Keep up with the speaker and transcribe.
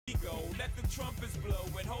All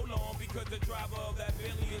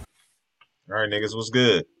right, niggas, what's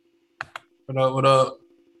good? What up? What up?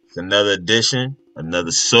 It's another edition,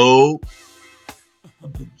 another soul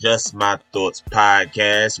of the Just My Thoughts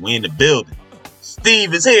podcast. We in the building.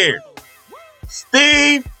 Steve is here.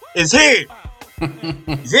 Steve is here.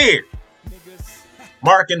 He's here.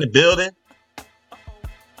 Mark in the building.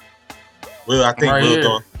 Will, I I'm think right Will here.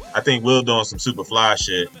 doing. I think Will doing some super fly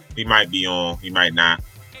shit. He might be on. He might not.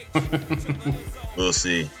 We'll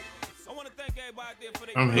see.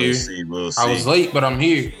 I'm We'll here. see. We'll I was see. late, but I'm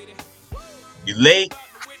here. You late.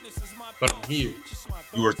 But I'm here.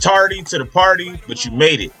 You were tardy to the party, but you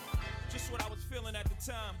made it.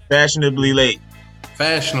 Fashionably late.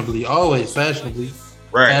 Fashionably, always fashionably.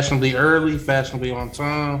 Right. Fashionably early, fashionably on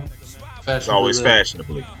time. Fashionably It's always late.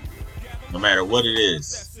 fashionably. No matter what it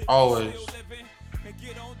is. Always.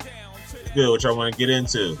 Good, what y'all want to get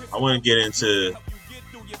into? I want to get into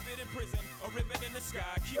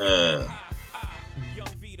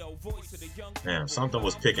damn, something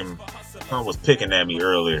was picking at me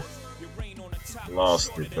earlier.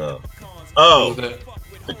 Lost it though. What Oh, was that?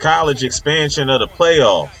 the college expansion of the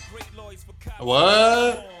playoff.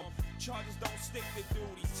 What?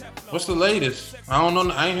 What's the latest? I don't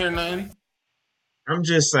know. I ain't hear nothing. I'm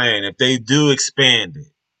just saying, if they do expand it,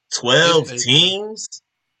 12 They- teams?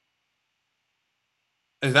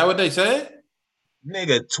 Is that what they said?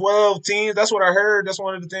 Nigga, 12 teams? That's what I heard. That's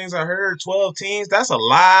one of the things I heard. 12 teams? That's a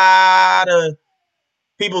lot of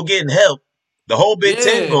people getting help. The whole Big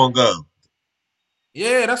Ten Yeah. gonna go.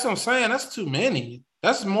 Yeah, that's what I'm saying. That's too many.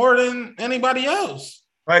 That's more than anybody else.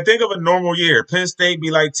 Like, think of a normal year. Penn State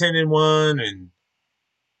be like 10-1 and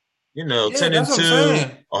Yeah, 10 and that's what I'm 2.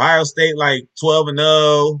 saying. Ohio State like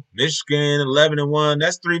 12-0. Michigan 11-1.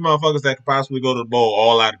 That's three motherfuckers that could possibly go to the bowl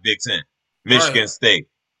all out of Big Ten. Michigan Right. State,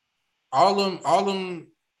 All them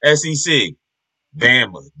SEC,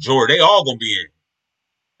 Bama, Georgia. They all gonna be in.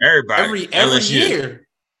 Everybody. every LSU. year.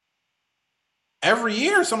 Every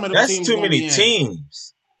year, some of them That's teams too gonna many be in.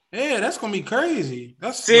 teams. Yeah, that's gonna be crazy.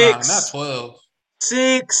 That's Six. not 12.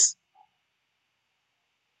 6.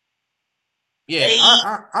 Yeah, Eight.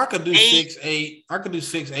 I could do 6, 8. I could do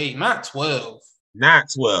 6, 8, not 12. Not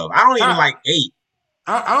 12. I don't even Nah. like 8.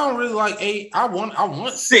 I don't really like 8. I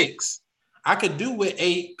want 6. I could do with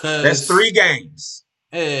 8 because That's 3 games.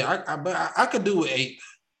 Yeah, I could do with 8.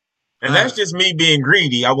 And that's just me being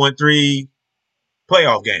greedy. I want 3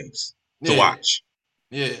 playoff games to watch.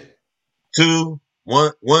 Yeah. 2,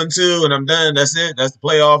 1, 2, and I'm done. That's it. That's the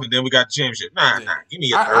playoff, and then we got the championship. Nah. Give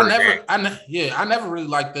me a third game. I never really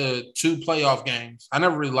liked the 2 playoff games. I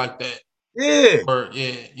never really liked that. Yeah. Or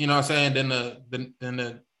you know what I'm saying?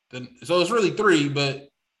 Then so it's really 3, but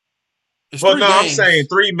it's 3 games. I'm saying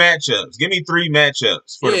 3 matchups. Give me 3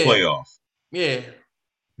 matchups for the playoff. Yeah.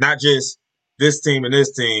 Not just this team and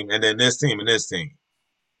this team, and then this team and this team.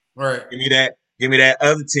 Right. Give me that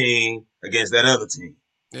other team against that other team.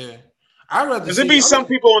 Yeah. I'd rather Because there be some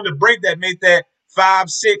people on the break that make that 5,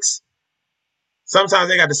 6. Sometimes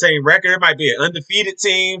they got the same record. It might be an undefeated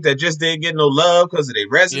team that just didn't get no love because of their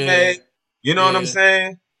resume. Yeah. You know what I'm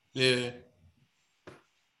saying? Yeah.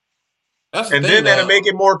 That's and then that'll make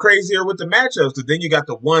it more crazier with the matchups. Because then you got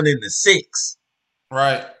the 1 and the 6.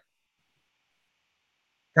 Right.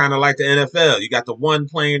 Kind of like the NFL. You got the 1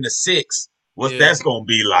 playing the 6. What's that's going to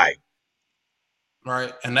be like?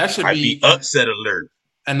 Right. And that should be upset alert.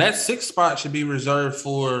 And that 6th spot should be reserved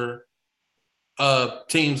for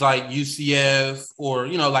teams like UCF or,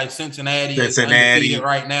 like Cincinnati. Undefeated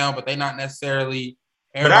right now, but they're not necessarily.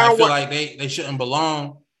 Everybody feel like they shouldn't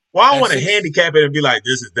belong. Well, I don't want to handicap it and be like,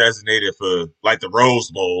 this is designated for like the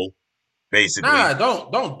Rose Bowl, basically. Nah,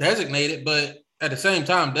 don't designate it, but at the same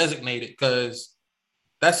time, designate it because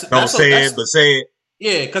that's say it.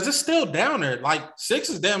 Yeah, because it's still down there. Like 6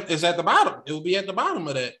 is at the bottom. It will be at the bottom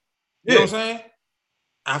of that. You know what I'm saying?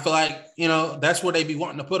 I feel like, that's where they be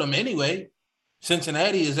wanting to put them anyway.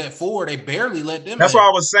 Cincinnati is at 4. They barely let them That's why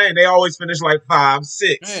I was saying they always finish like 5,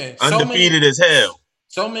 6. Yeah, undefeated as hell.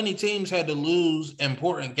 So many teams had to lose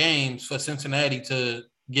important games for Cincinnati to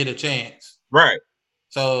get a chance. Right.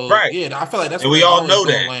 So, yeah, I feel like that's and we all know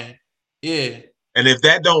that. Land. Yeah. And if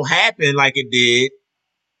that don't happen like it did,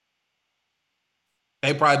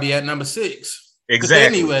 they probably be at number 6.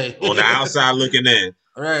 Exactly. Anyway. On the outside looking in.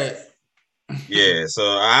 Right. Yeah, so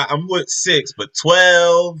I'm with 6, but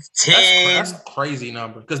 12, 10. That's a crazy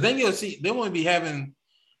number. Because then you'll see, then we'll be having,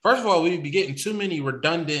 first of all, we'd be getting too many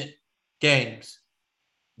redundant games.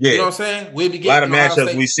 Yeah. You know what I'm saying? We'll be getting a lot of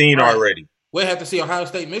matchups we've seen already. We'll have to see Ohio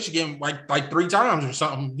State, Michigan like 3 times or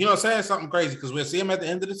something. You know what I'm saying? Something crazy because we'll see them at the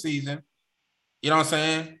end of the season. You know what I'm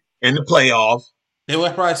saying? In the playoff. They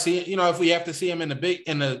will probably see, if we have to see him in the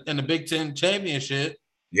Big Ten championship.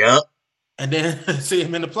 Yep. And then see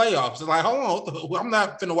him in the playoffs. It's like, hold on, I'm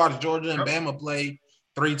not finna watch Georgia and Bama play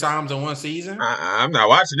 3 times in one season. I'm not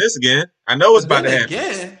watching this again. I know it's about to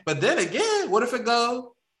happen. But then again, what if it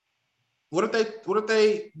go? What if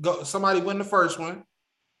they go? Somebody win the first one,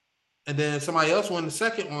 and then somebody else win the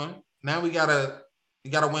second one. Now we gotta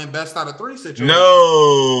win best out of 3 situations.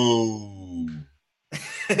 No.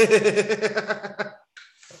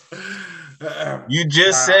 You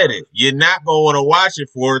just said it. You're not going to want to watch it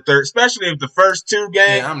for a third, especially if the first 2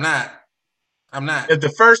 games. Yeah, I'm not. If the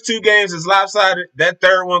first 2 games is lopsided, that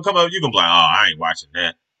third one come up, you can be like, oh, I ain't watching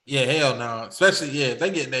that. Yeah, hell no. Especially, if they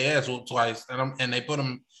get their ass whooped twice and they put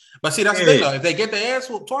them. But see, that's the thing, though. If they get their ass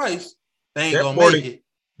whooped twice, they ain't going to make it.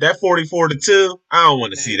 That 44-2, I don't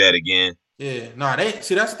want to see that again. Yeah, no, that's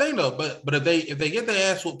the thing though. But if they get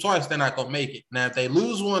their ass whooped twice, they're not gonna make it. Now, if they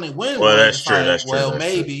lose one and win one, that's true.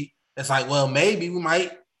 It's like, well, maybe we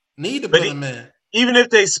might need to put them in. Even if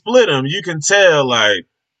they split them, you can tell like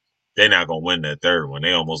they're not gonna win that third one.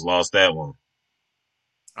 They almost lost that one.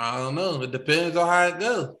 I don't know. It depends on how it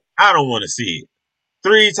goes. I don't want to see it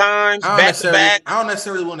 3 times back to back. I don't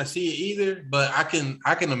necessarily want to see it either, but I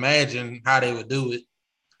can imagine how they would do it.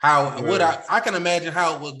 I can imagine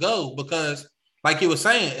how it would go because, like you were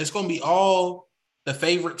saying, it's going to be all the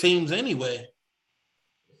favorite teams anyway.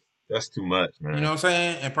 That's too much, man. You know what I'm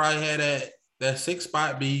saying? And probably had that 6th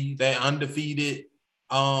spot be that undefeated,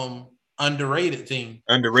 underrated team.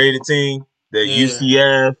 Underrated team. That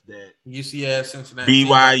UCF. That UCF, Cincinnati.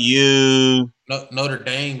 BYU. Notre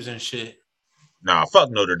Dame's and shit. Nah, fuck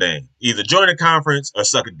Notre Dame. Either join a conference or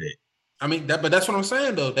suck a dick. I mean, but that's what I'm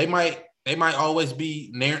saying, though. They might always be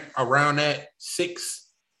near around that 6th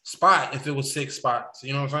spot if it was 6 spots.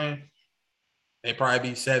 You know what I'm saying? They probably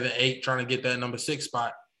be 7, 8 trying to get that number 6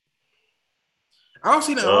 spot. I don't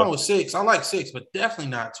see nothing wrong with 6. I like 6, but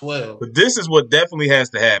definitely not 12. But this is what definitely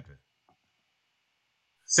has to happen.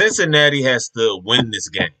 Cincinnati has to win this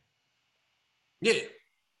game. Yeah.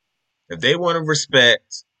 If they want to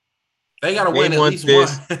respect, they got to win at least one.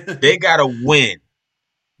 They got to win.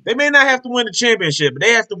 They may not have to win the championship, but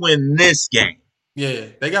they have to win this game. Yeah,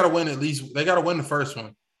 they got to win at least. They got to win the first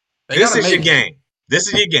one. This is your game. This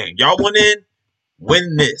is your game. Y'all went in,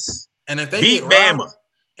 win this. And if they beat Bama,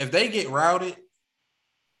 if they get routed,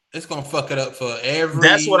 it's gonna fuck it up for every.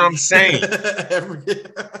 That's what I'm saying.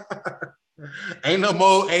 Ain't no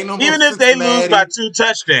more. Even if they lose by 2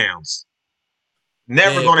 touchdowns,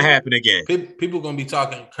 never gonna happen again. People gonna be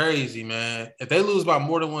talking crazy, man. If they lose by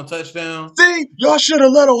more than 1 touchdown, see, y'all should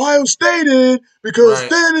have let Ohio State in because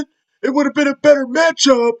then it would have been a better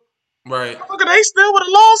matchup. Right. Look, they still would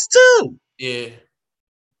have lost too. Yeah.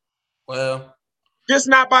 Well, just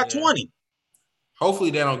not by 20.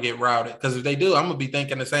 Hopefully they don't get routed because if they do, I'm gonna be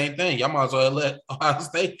thinking the same thing. Y'all might as well let Ohio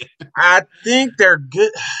State. I think they're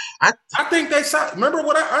good. I think they solid. Remember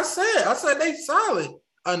what I said? I said they solid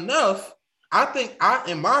enough. I think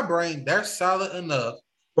in my brain they're solid enough.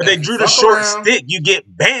 But they drew the short stick. You get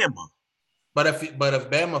Bama. But if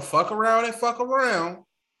Bama fuck around,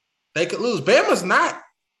 they could lose. Bama's not.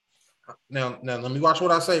 Now let me watch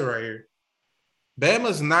what I say right here.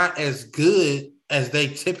 Bama's not as good as they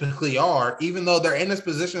typically are, even though they're in this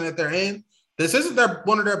position that they're in. This isn't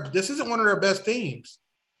one of their best teams.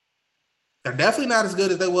 They're definitely not as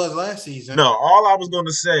good as they was last season. No, all I was going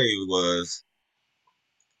to say was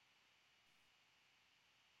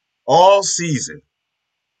all season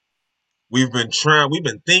we've been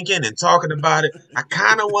thinking and talking about it. I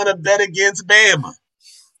kind of want to bet against Bama.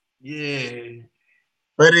 Yeah.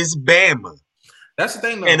 But it's Bama. That's the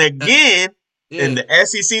thing, though. And again, in the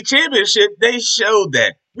SEC championship, they showed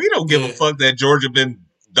that we don't give a fuck that Georgia been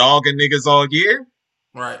dogging niggas all year.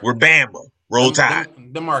 Right. We're Bama. Roll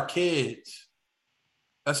Tide. Them our kids.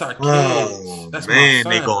 That's our kids. Oh, that's man,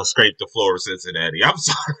 they gonna scrape the floor of Cincinnati. I'm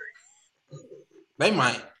sorry. They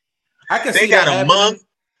might. I can see they got a month.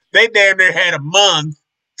 They damn near had a month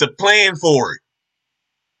to plan for it.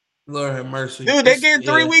 Lord have mercy. Dude, they getting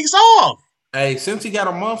 3 weeks off. Hey, since he got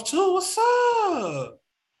a month too, what's up?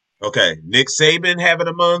 Okay, Nick Saban having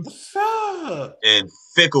a month. What's up? And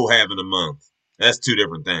Fickle having a month. That's 2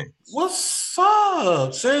 different things. What's up,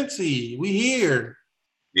 Cincy? We here.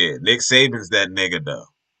 Yeah, Nick Saban's that nigga though.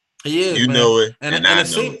 He is. You man. know it, and I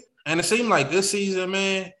know it. And it seemed like this season,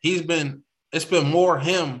 man, it's been more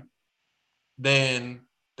him than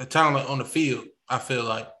the talent on the field. I feel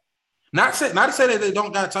like not to say that they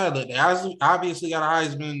don't got talent. They obviously got a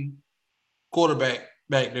Heisman quarterback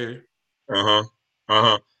back there.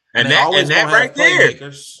 And that right there.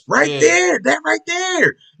 That right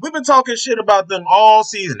there. We've been talking shit about them all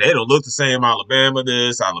season. They don't look the same. Alabama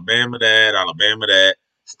this, Alabama that.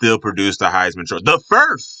 Still produced a Heisman Trophy. The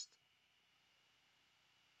first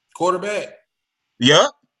quarterback.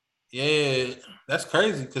 Yep. Yeah, that's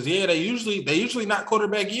crazy. Because they usually not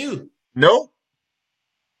quarterback you. Nope.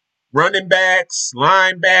 Running backs,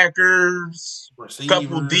 linebackers, receivers,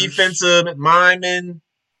 couple defensive linemen.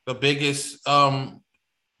 The biggest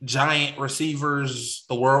giant receivers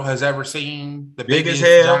the world has ever seen. The biggest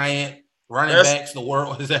giant running backs the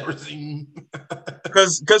world has ever seen.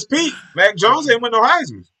 Because Pete, Mac Jones ain't win no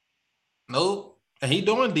Heisman. Nope. And he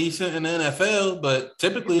doing decent in the NFL, but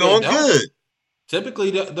typically they don't. Good.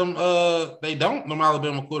 Typically they don't, them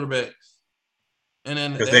Alabama quarterbacks. And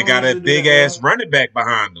then because they got a big ass running back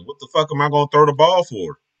behind them. What the fuck am I gonna throw the ball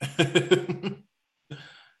for?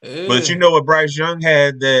 Yeah. But you know what Bryce Young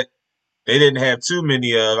had that they didn't have too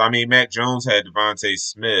many of. I mean, Mac Jones had Devontae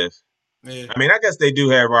Smith. Yeah. I mean, I guess they do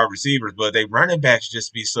have wide receivers, but they running backs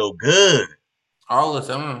just be so good. All the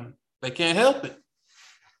time. They can't help it.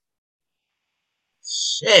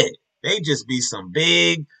 Shit. They just be some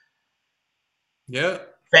big,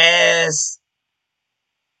 fast,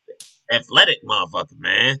 athletic motherfucker,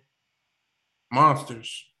 man.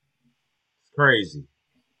 Monsters. It's crazy.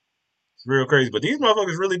 It's real crazy. But these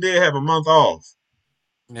motherfuckers really did have a month off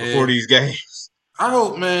before these games. I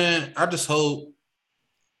hope, man. I just hope.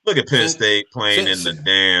 Look at Penn State playing in the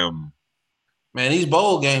damn. Man, these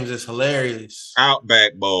bowl games is hilarious.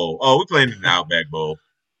 Outback Bowl. Oh, we playing in the Outback Bowl.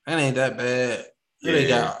 That ain't that bad. Yeah. They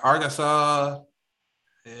got Arkansas.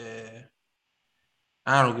 Yeah.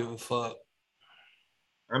 I don't give a fuck.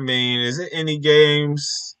 I mean, is it any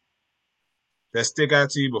games that stick out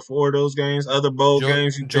to you before those games? Other bowl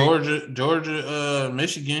games you Georgia,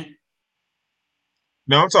 Michigan.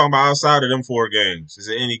 No, I'm talking about outside of them 4 games. Is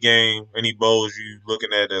there any game, any bowls you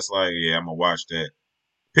looking at that's like, yeah, I'm gonna watch that?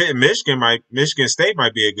 Pitt and Michigan State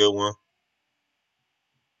might be a good one.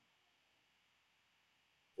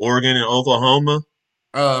 Oregon and Oklahoma.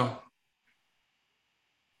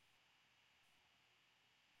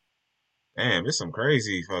 Damn, it's some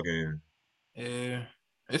crazy fucking. Yeah,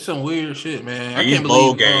 it's some weird shit, man. I can't believe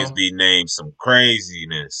bowl games be named some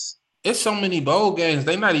craziness. It's so many bowl games.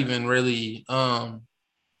 They not even really.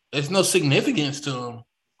 There's no significance to them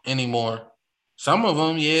anymore. Some of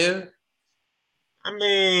them, yeah. I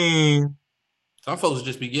mean, some folks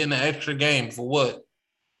just be getting an extra game for what?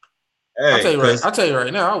 Hey, I'll tell you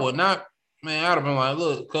right now, I would not. Man, I'd have been like,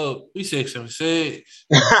 look, Coach, we 6-6.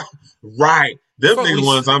 Right. Them nigga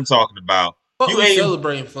ones I'm talking about. What you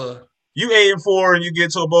celebrating for? You 8-4 and you get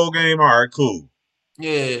to a bowl game. All right, cool.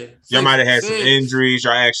 Yeah. Y'all might have had some injuries.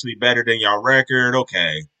 Y'all actually better than y'all record.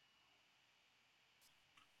 Okay.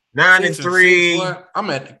 9-3. I'm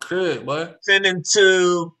at the crib, boy.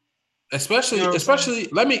 10-2. Especially,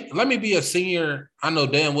 let me be a senior. I know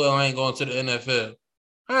damn well I ain't going to the NFL.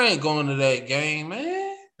 I ain't going to that game, man.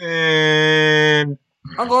 And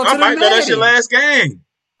I'm going to the Natty. That's your last game.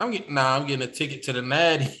 I'm getting a ticket to the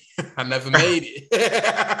Natty. I never made it.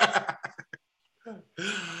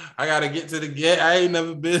 I gotta get to the game. I ain't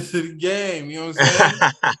never been to the game. You know what I'm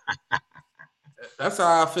saying? That's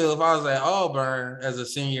how I feel if I was at Auburn as a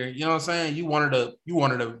senior. You know what I'm saying? You wanted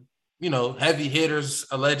to, heavy hitters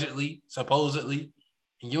allegedly, supposedly,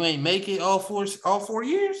 and you ain't make it all 4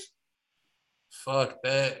 years. Fuck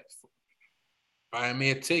that. Buy me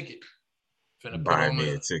a ticket. Finna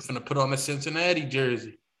put on the Cincinnati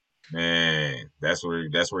jersey. Man, that's where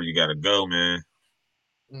you gotta go, man.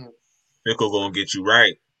 Fickle gonna get you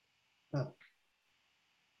right.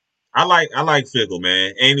 I like Fickle,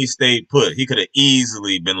 man. And he stayed put. He could have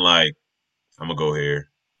easily been like, I'm gonna go here.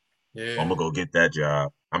 Yeah. I'm gonna go get that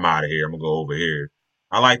job. I'm out of here. I'm gonna go over here.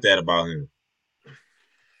 I like that about him.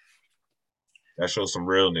 That shows some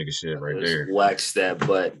real nigga shit right there. Wax that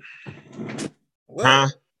butt. What? Huh?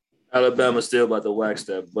 Alabama's still about to wax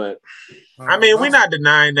that butt. I mean, we're not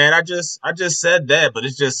denying that. I just said that, but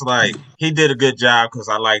it's just like he did a good job because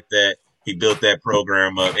I like that he built that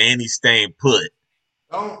program up and he's staying put.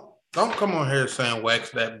 Don't come on here saying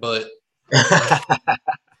wax that butt.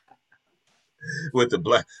 with the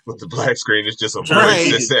black screen, it's just a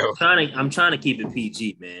voice. I'm trying to keep it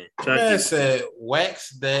PG, man. Man said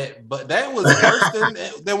wax that, but that was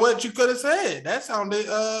worse than what you could have said. That sounded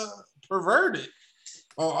perverted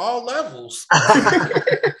on all levels. I'm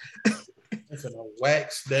gonna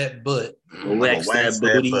wax that butt. Wax that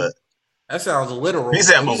booty. Butt. That sounds literal. He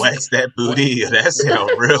said, "I'm gonna wax that booty." That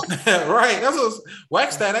sounds real. Right. That's what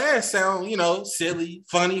wax that ass sound. Silly,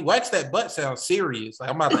 funny. Wax that butt sounds serious. Like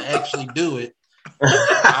I'm about to actually do it.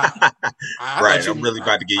 Right, I'm really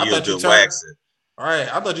about to give you a good waxing. All right,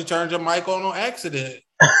 I thought you turned your mic on accident.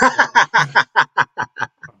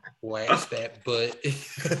 Wax that butt.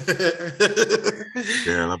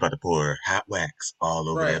 Girl, I'm about to pour hot wax all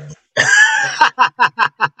over that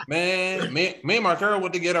butt. Man, me and my girl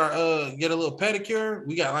went to get our get a little pedicure.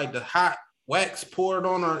 We got like the hot wax poured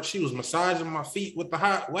on her. She was massaging my feet with the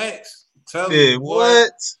hot wax. Tell me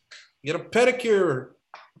what? Get a pedicure.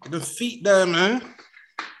 Get the feet done, man.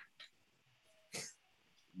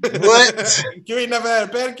 What? You ain't never had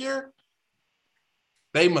a pedicure?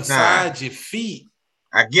 They massage your feet.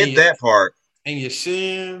 I get that part. And your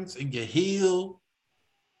shins and your heel.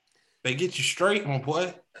 They get you straight, my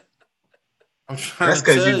boy. I'm trying That's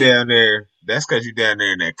because you down there. That's because you down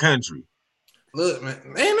there in that country. Look, man,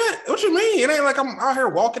 ain't that what you mean? It ain't like I'm out here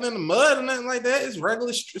walking in the mud or nothing like that. It's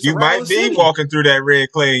regular. You might be walking through that red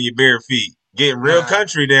clay in your bare feet, getting real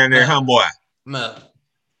country down there, huh, boy? No,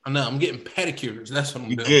 I'm getting pedicures. That's what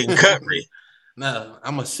I'm doing. Getting country. No,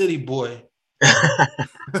 I'm a city boy.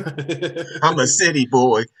 I'm a city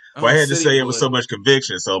boy. Well, I had to say it with so much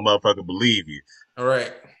conviction, so a motherfucker believe you. All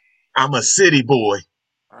right. I'm a city boy.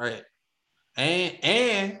 All right.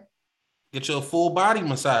 And get your full body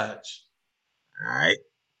massage. All right.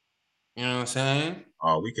 You know what I'm saying?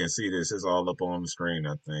 Oh, we can see this. It's all up on the screen,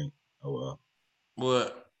 I think. Oh, well.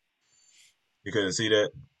 What? You couldn't see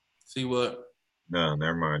that? See what? No,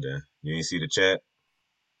 never mind then. You ain't see the chat?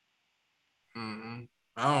 Mm-hmm.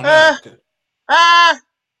 I don't know.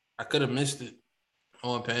 I could have missed it. I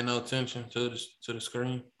wasn't paying no attention to the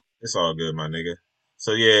screen. It's all good, my nigga.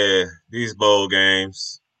 So, yeah, these bowl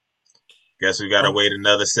games. Guess we got to wait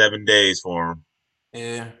another 7 days for them.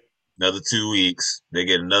 Yeah. Another 2 weeks. They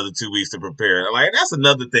get another 2 weeks to prepare. Like, that's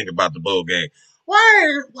another thing about the bowl game.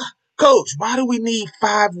 Coach, why do we need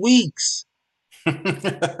 5 weeks?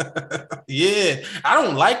 Yeah, I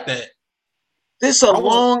don't like that. This a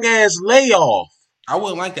long-ass layoff. I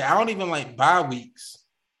wouldn't like that. I don't even like bye weeks.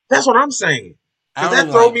 That's what I'm saying. Because that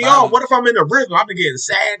throw me off. What if I'm in a rhythm? I've been getting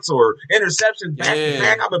sacks or interceptions back to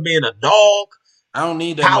back. I've been being a dog. I don't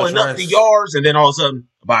need that piling much up the yards, and then all of a sudden,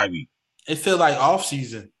 a bye week. It feels like off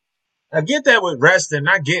season. I get that with resting.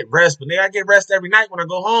 I get rest, but I get rest every night when I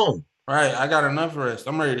go home. Right. I got enough rest.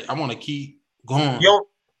 I'm ready. I want to keep going.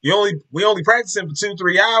 We only practicing for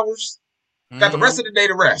 2-3 hours. Mm-hmm. Got the rest of the day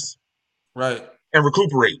to rest. Right. And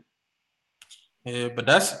recuperate. Yeah, but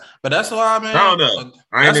that's why, man. I don't know.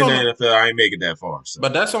 I ain't in the NFL. I ain't making that far. So.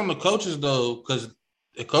 But that's on the coaches though, because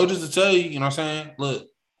the coaches will tell you, you know what I'm saying? Look,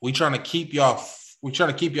 we trying to keep y'all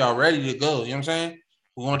ready to go. You know what I'm saying?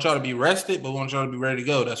 We want y'all to be rested, but we want y'all to be ready to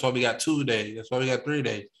go. That's why we got 2 days. That's why we got 3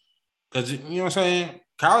 days. Because, you know what I'm saying?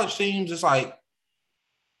 College teams, it's like,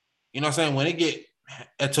 you know what I'm saying? When it get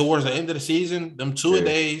towards the end of the season, them 2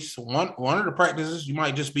 days, one of the practices, you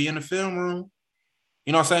might just be in the film room.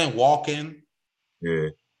 You know what I'm saying? Walking. Yeah.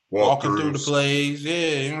 Walking through the plays. Yeah,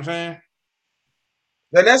 you know what I'm saying?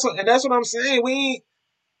 And that's what I'm saying. We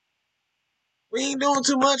ain't doing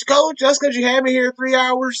too much, coach. Just because you have me here 3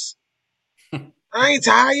 hours. I ain't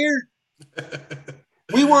tired.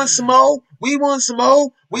 We want some more. We want some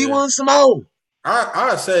more. We want some more.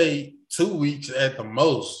 I'd say 2 weeks at the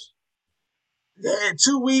most. Yeah,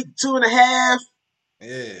 2 weeks, 2.5.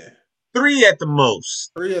 Yeah. 3 at the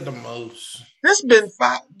most. 3 at the most. This been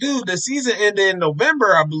 5. Dude, the season ended in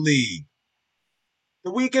November, I believe.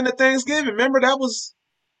 The weekend of Thanksgiving. Remember that was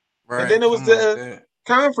right. And then it was the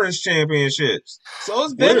conference championships. So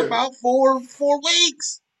it's been about 4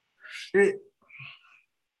 weeks. Shit.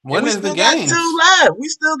 When is the game? We still got 2 left. We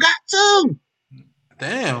still got 2.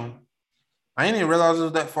 Damn. I didn't even realize it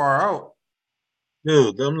was that far out.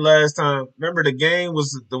 Dude, them last time. Remember the game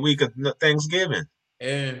was the week of Thanksgiving.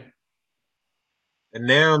 Yeah. And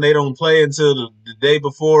now they don't play until the day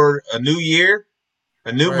before a new year,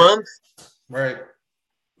 a new month. Right.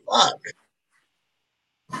 Fuck.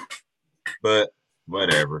 But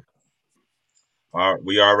whatever.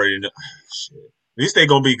 We already know. Shit. At least they're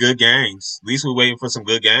going to be good games. At least we're waiting for some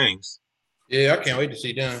good games. Yeah, I can't wait to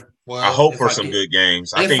see them. Well, I hope for some good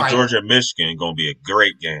games. I think Georgia and Michigan going to be a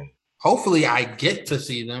great game. Hopefully I get to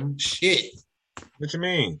see them. Shit. What you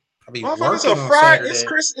mean? I'll be working it's a Friday.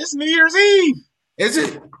 It's New Year's Eve. Is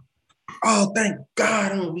it? Oh, thank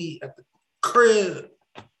God I'm going to be at the crib.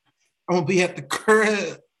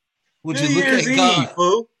 Would you look at God? Eve,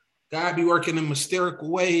 fool. God be working in mysterious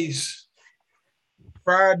ways.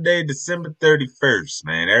 Friday, December 31st,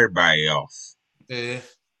 man. Everybody off. Yeah.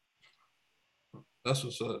 That's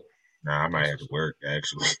what's up. Nah, I might have to work,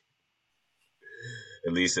 actually.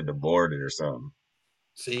 At least at the border or something.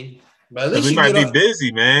 See? But at least we might be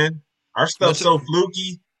busy, man. Our stuff's so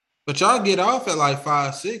fluky. But y'all get off at like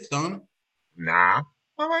 5, 6, don't it? Nah.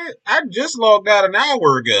 I just logged out an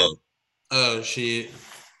hour ago. Oh, shit.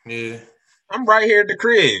 Yeah. I'm right here at the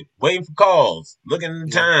crib, waiting for calls, looking at the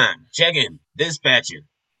time, checking, dispatching.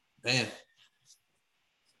 Damn.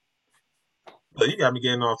 But you got me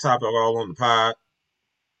getting off topic all on the pod.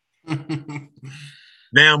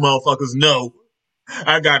 Now motherfuckers know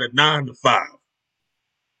I got a 9 to 5.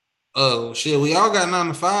 Oh, shit. We all got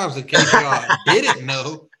 9 to 5s in case y'all didn't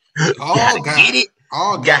know. We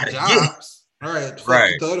all got jobs. All right. The fuck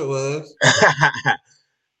you thought it was.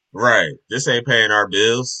 Right. This ain't paying our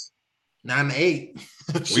bills. 9 to 8.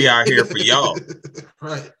 We out here for y'all.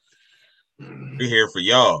 Right. We here for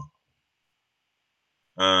y'all.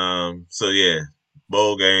 So yeah,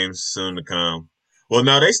 bowl games soon to come. Well,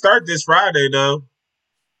 no, they start this Friday though.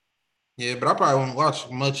 Yeah, but I probably won't watch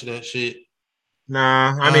much of that shit.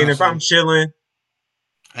 Nah, I mean, if I'm chilling,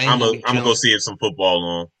 I'm gonna go see if some football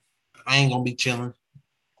on. I ain't gonna be chilling.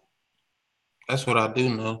 That's what I do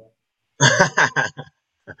know.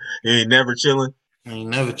 You ain't never chilling? I ain't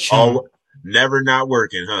never chilling. Never not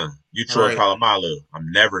working, huh? You Troy Polamalu.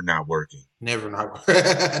 I'm never not working. Never not working.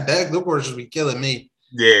 That good word should be killing me.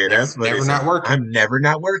 Yeah, that's what never not working. I'm never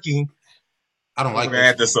not working. I don't like that.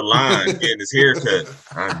 At the salon getting his hair cut.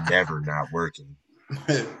 I'm never not working.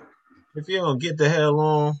 If you don't get the hell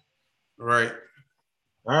on. Right.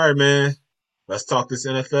 All right, man. Let's talk this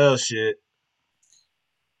NFL shit.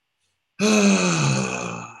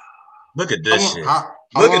 Look at this shit.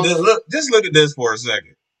 Look at this. Just look at this for a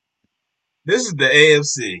second. This is the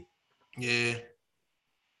AFC. Yeah.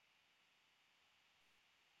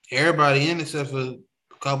 Everybody in except for a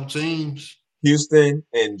couple teams. Houston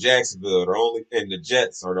and Jacksonville and the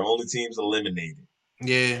Jets are the only teams eliminated.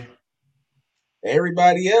 Yeah.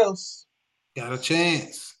 Everybody else got a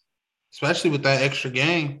chance, especially with that extra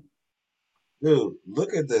game. Dude,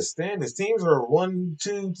 look at the standings. Teams are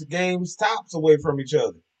 1-2 games tops away from each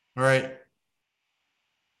other. Right.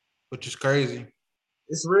 Which is crazy.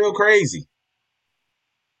 It's real crazy.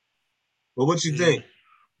 But what you think?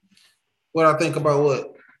 What I think about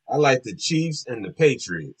what? I like the Chiefs and the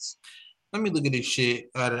Patriots. Let me look at this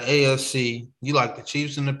shit out of the AFC. You like the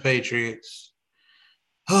Chiefs and the Patriots.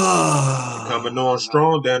 Coming on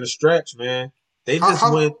strong down the stretch, man. They just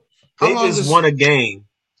won a game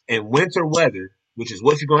in winter weather, which is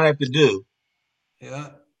what you're gonna have to do.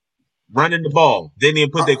 Yeah. Running the ball. Didn't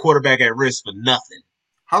even put their quarterback at risk for nothing.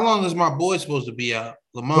 How long is my boy supposed to be out?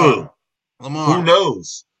 Lamar. Who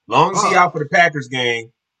knows? Long as he out for the Packers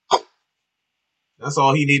game, that's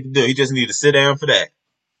all he need to do. He just need to sit down for that.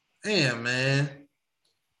 Damn, man.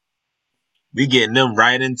 We getting them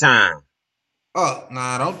right in time. Oh,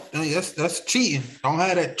 nah, that's cheating. Don't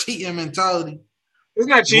have that cheating mentality. It's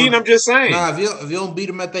not cheating, I'm just saying. Nah, if you don't beat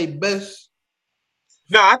them at their best.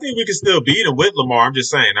 No, I think we can still beat them with Lamar. I'm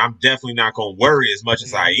just saying I'm definitely not gonna worry as much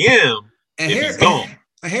as I am if he's gone.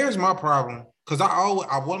 And here's my problem. Because I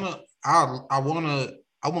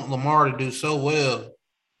want Lamar to do so well.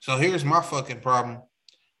 So here's my fucking problem.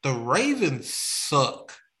 The Ravens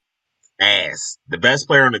suck. Ass. The best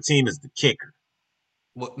player on the team is the kicker.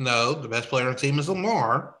 Well, no, the best player on the team is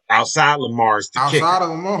Lamar. Outside Lamar is the kicker.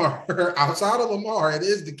 Outside of Lamar, it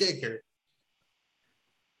is the kicker.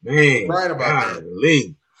 Man, right about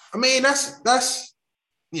that. I mean, that's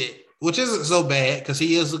yeah, which isn't so bad because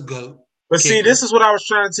he is a GOAT. But kicker. See, this is what I was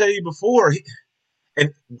trying to tell you before.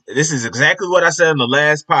 And this is exactly what I said in the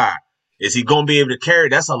last pod. Is he going to be able to carry?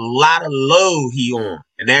 That's a lot of load he on.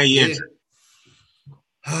 And now he injured.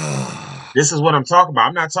 This is what I'm talking about.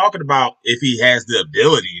 I'm not talking about if he has the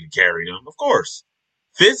ability to carry them. Of course.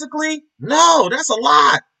 Physically? No, that's a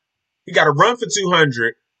lot. He got to run for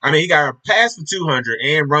 200. I mean, he got to pass for 200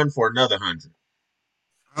 and run for another 100.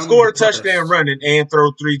 Score a touchdown running and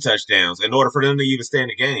throw 3 touchdowns in order for them to even stand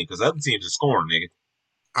the game because other teams are scoring, nigga.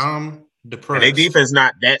 I'm depressed. And their defense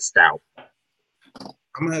not that stout.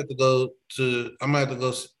 I'm gonna have to go to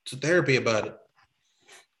therapy about it.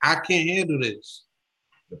 I can't handle this.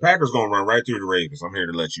 The Packers gonna run right through the Ravens. I'm here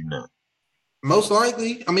to let you know. Most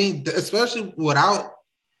likely. I mean, especially without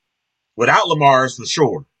Lamar's for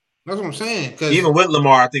sure. That's what I'm saying. Even with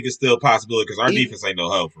Lamar, I think it's still a possibility because our defense ain't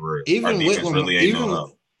no help for real. Even our defense with really ain't no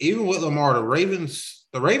help. Even with Lamar, the Ravens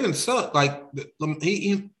suck. Like I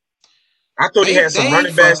thought he had some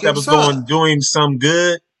running backs that was going doing some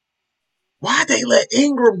good. Why'd they let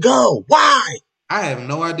Ingram go? Why? I have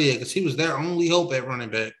no idea because he was their only hope at running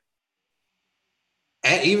back.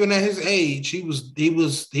 Even at his age, he was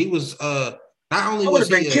not only I would have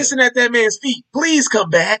been kissing at that man's feet. Please come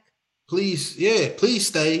back. Please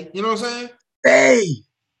stay. You know what I'm saying? Stay.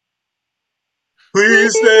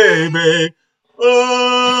 Please stay, man.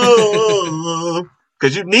 Oh,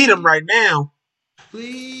 because you need him right now.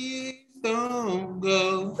 Please don't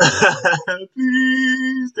go.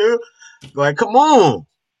 Please don't. Like, come on.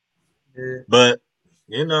 Yeah. But,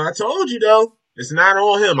 I told you, though, it's not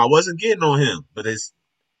on him. I wasn't getting on him. But his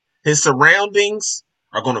surroundings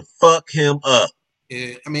are going to fuck him up.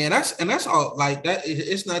 Yeah, I mean, that's all. Like, that,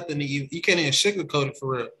 it's nothing that you can't even sugarcoat it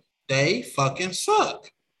for real. They fucking suck.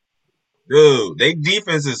 Dude, their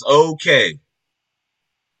defense is okay.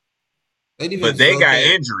 But they got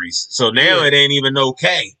injuries. So now it ain't even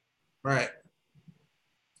okay. Right.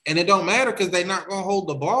 And it don't matter because they're not going to hold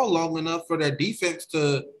the ball long enough for their defense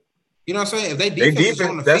to, you know what I'm saying? If they defense is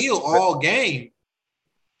on the field all game,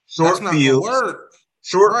 short that's not fields, going to work.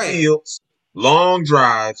 Short fields, long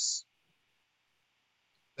drives.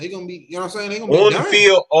 They're going to be, you know what I'm saying? They're going to be on the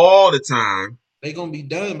field all the time. They're going to be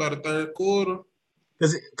done by the third quarter.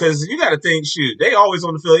 Because you got to think, shoot, they always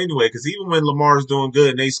on the field anyway. Because even when Lamar's doing good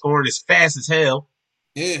and they scoring as fast as hell,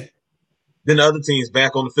 yeah. Then the other team's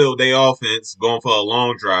back on the field, they offense going for a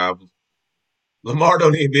long drive. Lamar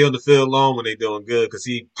don't even be on the field long when they doing good because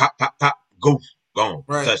he pop, go, gone,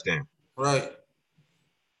 touchdown. Right.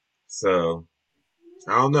 So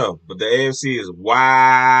I don't know, but the AFC is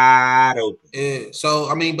wide open. Yeah. So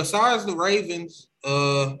I mean, besides the Ravens,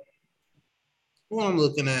 what I'm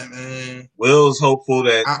looking at, man. Will's hopeful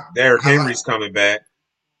that Derrick Henry's coming back.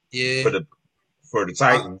 Yeah. For the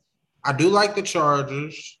Titans. I do like the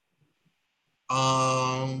Chargers.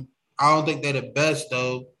 I don't think they're the best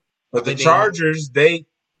though. But the Chargers, they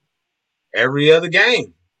every other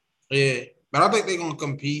game. Yeah, but I think they're gonna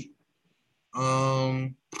compete.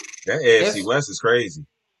 That AFC West is crazy.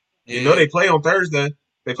 Yeah. They play on Thursday.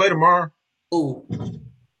 They play tomorrow. Ooh.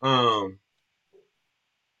 I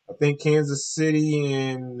think Kansas City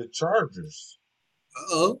and the Chargers.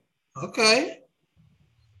 Oh, okay.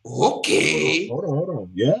 Okay. Hold on.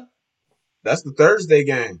 Yeah. That's the Thursday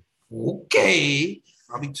game. Okay.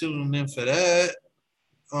 I'll be tuning in for that.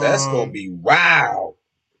 That's gonna be wow.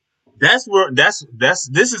 This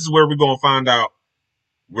is where we're gonna find out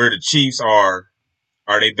where the Chiefs are.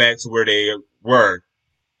 Are they back to where they were?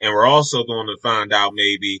 And we're also going to find out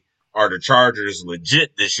maybe are the Chargers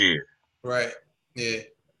legit this year? Right. Yeah.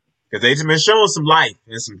 Because they've been showing some life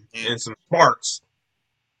and some sparks.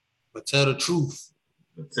 But tell the truth.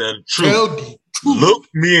 Tell the truth. Look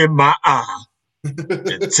me in my eye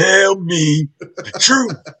and tell me the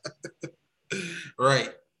truth. Right.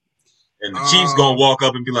 And the Chiefs gonna walk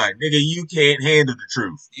up and be like, "Nigga, you can't handle the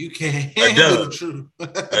truth. You can't handle the truth.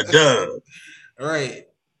 A dub." Right.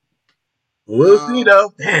 We'll see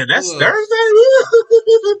though. Damn, that's Thursday.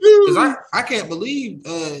 Because I can't believe,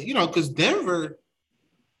 because Denver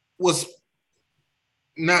was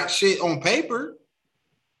not shit on paper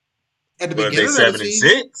at the beginning of the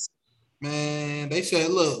season. 7-6. Man, they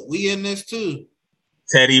said, "Look, we in this too."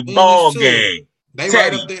 Teddy ball game. They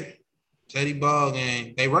right up there. Teddy ball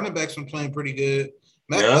game. They running backs been playing pretty good.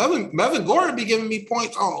 Melvin Gordon be giving me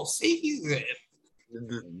points all season.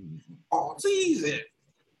 All season.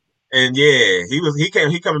 And yeah,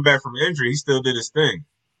 he coming back from injury. He still did his thing.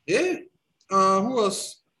 Yeah. Who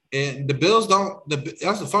else? And the Bills don't.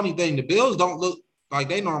 That's the funny thing. The Bills don't look like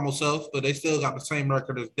they normal self, but they still got the same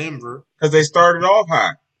record as Denver because they started off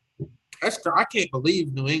high. I can't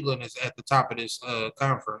believe New England is at the top of this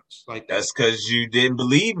conference like that. That's because you didn't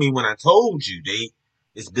believe me when I told you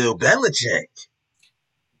it's Bill Belichick.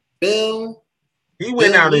 He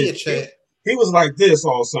went out and he was like this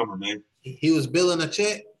all summer, man. He was billing a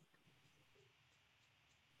check.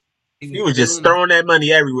 He was just throwing that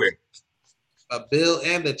money everywhere. A bill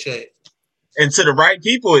and a check. And to the right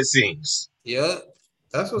people, it seems. Yeah.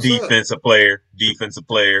 That's what's defensive player.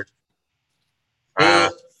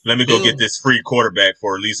 Let me go get this free quarterback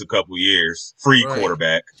for at least a couple years. Free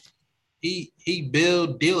quarterback. He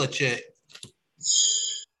billed deal a check.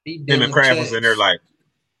 Him and Kraft was in there like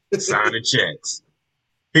signing checks.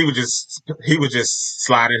 He was just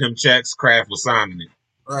sliding him checks. Kraft was signing it.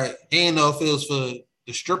 Right. He didn't know if it was for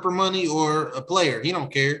the stripper money or a player. He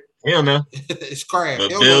don't care. He don't know. It's Kraft.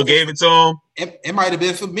 But Bill gave it to him. It might have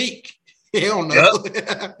been for Meek. He don't know.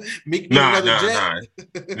 Yep. Meek nah.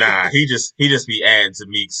 He just be adding to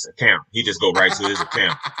Meek's account. He just go right to his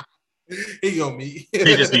account. He gonna Meek.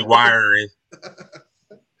 He just be wiring.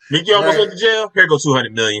 Meek, you almost went to jail. Here go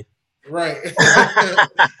 $200 million. Right.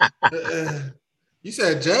 You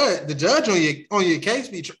said the judge on your case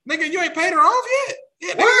be nigga. You ain't paid her off yet.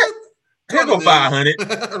 Yeah, what? Here go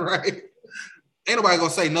 $500. Right. Ain't nobody gonna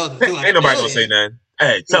say nothing. Ain't nobody gonna say nothing.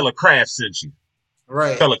 Hey, tell her Kraft sent you.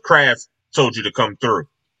 Right. Tell her Kraft told you to come through.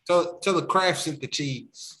 Tell her Kraft sent the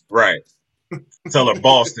cheese. Right. Tell her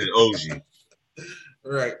Boston owes you.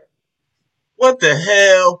 Right. What the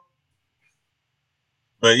hell?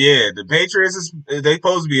 But yeah, the Patriots they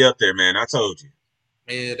supposed to be up there, man. I told you.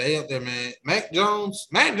 Yeah, they up there, man. Mac Jones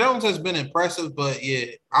has been impressive, but yeah,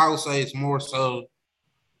 I would say it's more so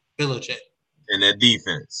Belichick. And that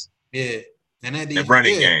defense. Yeah. And that defense. defense. That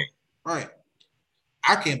running yeah. game. Right.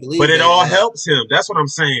 I can't believe But it that, all helps him. That's what I'm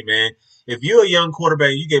saying, man. If you're a young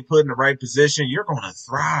quarterback, you get put in the right position, you're going to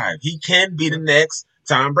thrive. He can be the next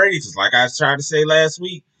Tom Brady. Just like I tried to say last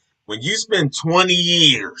week, when you spend 20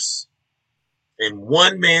 years in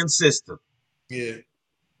one man system, yeah,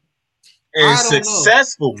 and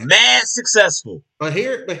successful, mad successful. But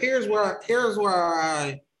here's where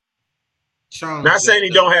I challenge. Not saying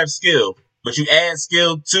he don't have skill, but you add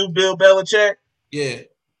skill to Bill Belichick. Yeah,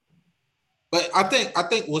 but I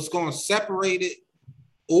think what's going to separate it,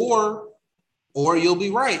 or you'll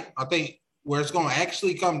be right. I think where it's going to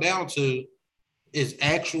actually come down to is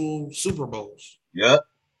actual Super Bowls. Yep.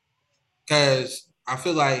 Because I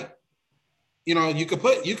feel like, you could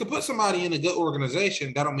put somebody in a good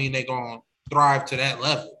organization. That don't mean they're going to thrive to that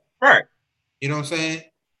level. Right. You know what I'm saying?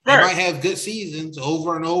 They might have good seasons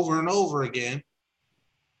over and over and over again,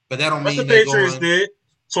 but that don't mean they're going. That's the Patriots did.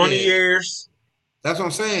 20 years. That's what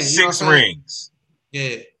I'm saying. 6 rings.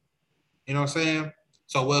 Yeah. You know what I'm saying?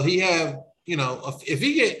 So will he have,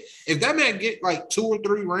 if that man get like 2 or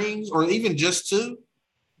 3 rings or even just 2,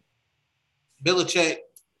 Belichick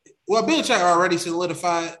already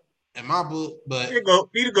solidified in my book, but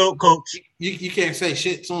be the GOAT coach. You can't say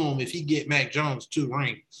shit to him if he get Mac Jones 2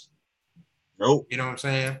 rings. Nope. You know what I'm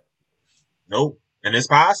saying? Nope. And it's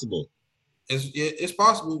possible. It's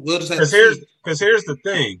possible. We'll just have because here's the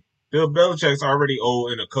thing. Bill Belichick's already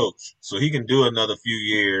old and a coach, so he can do another few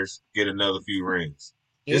years, get another few rings.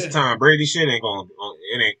 Yeah. This time, Brady shit ain't going.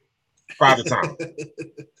 It ain't Father Time.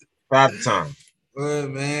 Father Time.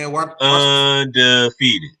 Man,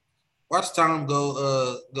 undefeated. Watch Tom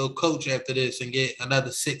go coach after this and get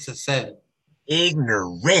another 6 or 7.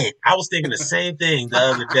 Ignorant. I was thinking the same thing the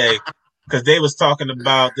other day because they was talking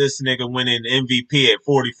about this nigga winning MVP at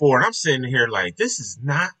 44, and I'm sitting here like, this is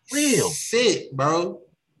not real. Sick, bro.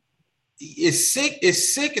 It's sick.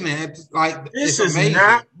 It's sickening. Like this is amazing.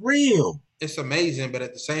 Not real. It's amazing, but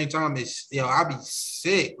at the same time, I be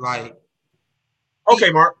sick. Like,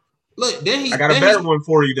 okay, Mark. Look, I got a better one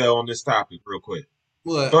for you though on this topic, real quick.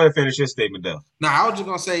 What? Go ahead and finish your statement though. I was just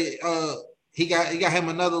gonna say, he got him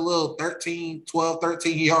another little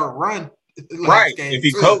 13-yard run. Right. If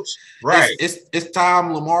he coached, right. It's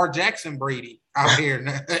Tom Lamar Jackson Brady out here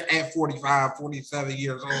at 45, 47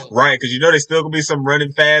 years old. Right, because there's still gonna be some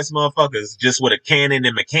running fast motherfuckers just with a cannon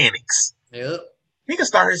and mechanics. Yep. He can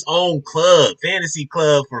start his own fantasy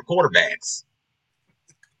club for quarterbacks.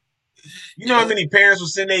 You know how many parents will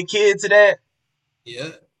send their kid to that?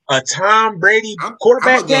 Yeah. A Tom Brady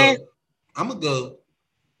quarterback game? I'm going to go.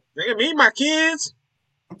 Nigga, me and my kids?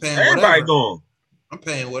 I'm paying everybody whatever. Going. I'm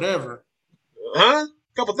paying whatever. Huh?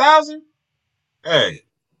 Couple thousand? Hey,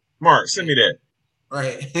 Mark, send me that.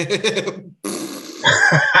 Right.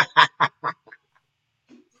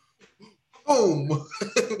 Home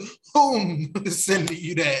sending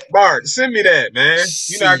you that. Mark, send me that, man.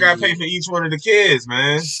 You know I gotta pay for each one of the kids,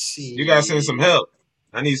 man. You gotta send some help.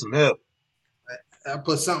 I need some help. I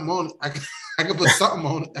put something on it. I can put something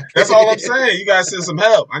on it. That's all I'm saying. You gotta send some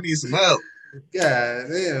help. I need some help. God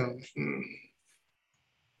damn.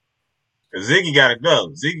 Cause Ziggy gotta go.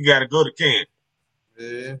 Ziggy gotta go to camp.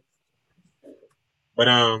 Yeah. But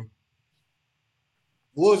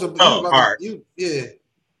what was all right. Yeah.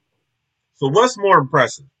 So what's more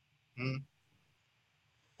impressive?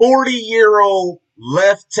 40-year-old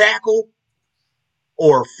left tackle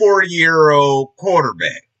or 40-year-old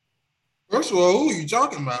quarterback? First of all, who are you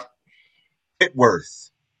talking about? Whitworth.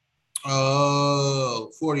 Oh,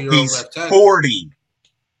 40-year-old left tackle. 40.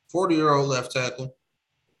 40-year-old left tackle.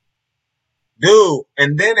 Dude,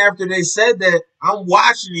 and then after they said that, I'm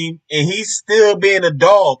watching him, and he's still being a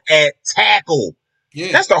dog at tackle.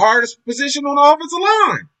 Yeah. That's the hardest position on the offensive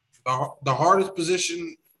line. The hardest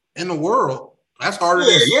position in the world. That's harder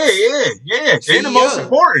than yeah. And the most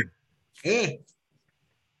important. Yeah.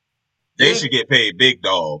 They should get paid big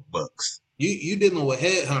dog bucks. You dealing with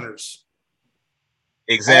headhunters.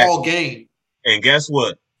 Exactly. All game. And guess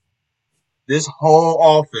what? This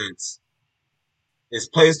whole offense is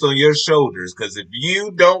placed on your shoulders because if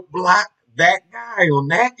you don't block that guy on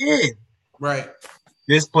that end, right,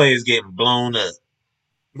 this play is getting blown up.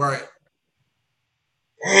 Right.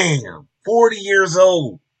 Damn, 40 years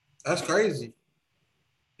old. That's crazy.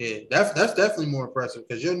 Yeah, that's definitely more impressive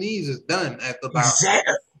because your knees is done at about.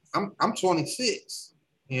 Exactly. I'm 26,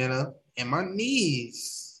 and my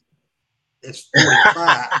knees. It's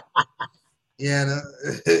 45. Yeah.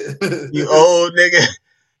 You old nigga.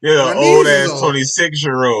 You're an old ass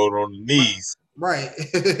 26-year-old on the knees. Right.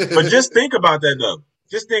 But just think about that though.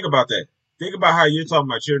 Just think about that. Think about how you're talking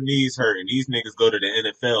about your knees hurt and these niggas go to the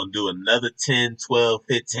NFL and do another 10, 12,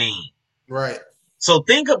 15. Right. So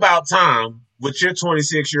think about time with your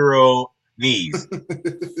 26-year-old knees. And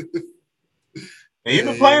you've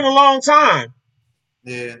been playing a long time.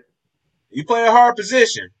 Yeah. You play a hard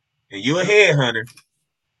position and you a headhunter.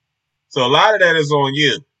 So a lot of that is on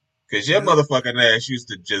you. Because your motherfucking ass used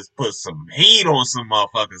to just put some heat on some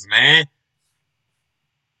motherfuckers, man.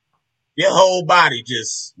 Your whole body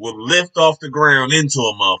just would lift off the ground into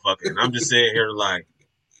a motherfucker. And I'm just sitting here like,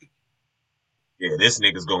 yeah, this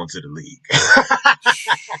nigga's going to the league.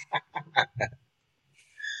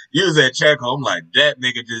 You was at Checo. I'm like, that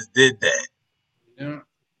nigga just did that. Yeah.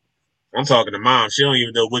 I'm talking to mom. She don't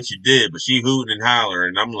even know what you did, but she hooting and hollering.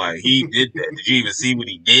 And I'm like, he did that. Did you even see what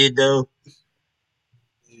he did, though?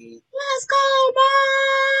 Let's go, Mom!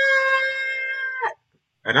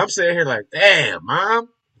 And I'm sitting here like, damn, Mom,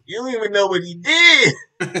 you don't even know what he did.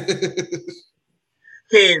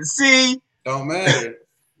 Can't see. Don't matter.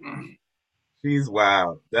 She's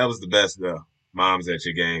wild. That was the best, though. Mom's at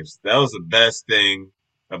your games. That was the best thing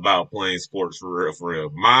about playing sports for real, for real.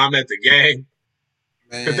 Mom at the game.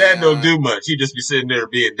 Because Dad don't do much. He just be sitting there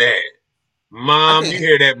being dad. Mom, you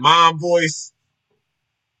hear that mom voice?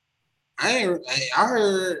 At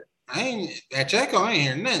Checo, I ain't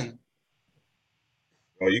hear nothing.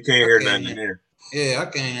 Oh, you can't hear nothing in here. Yeah, I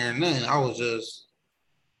can't hear nothing. I was just.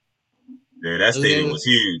 Yeah, that stadium was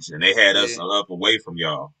huge, and they had us up away from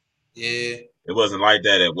y'all. Yeah. It wasn't like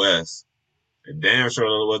that at West. And damn sure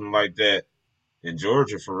it wasn't like that in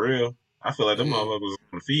Georgia, for real. I feel like them motherfuckers was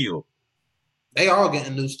on the field. They all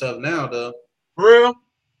getting new stuff now, though. For real?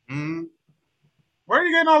 Mm-hmm. Where are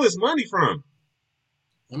you getting all this money from?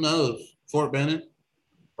 Who knows? Fort Benning?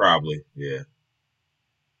 Probably, yeah.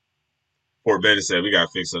 Fort Benning said, we got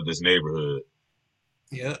to fix up this neighborhood.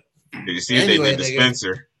 Yeah. Did you see if they did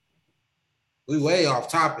dispenser? We way off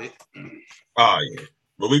topic. Oh, yeah.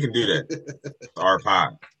 But we can do that. It's our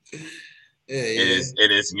pod. Yeah. And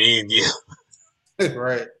it's me and you.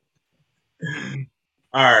 Right.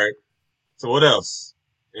 All right. So what else?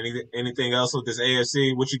 Anything else with this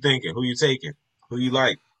AFC? What you thinking? Who you taking? Who you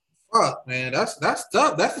like? Fuck, man. That's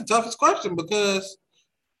tough. That's the toughest question because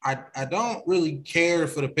I don't really care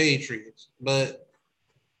for the Patriots, but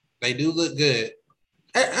they do look good.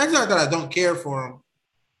 It's not that I don't care for them.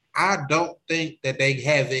 I don't think that they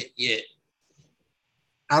have it yet.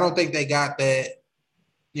 I don't think they got that,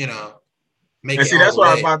 make and see, that's what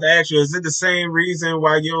I was about to ask you. Is it the same reason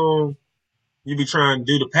why you be trying to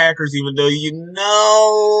do the Packers even though you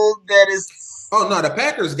know that is... Oh, no, the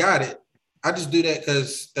Packers got it. I just do that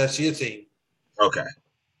because that's your team. Okay.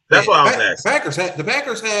 That's what I was asking. The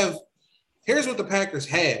Packers have – here's what the Packers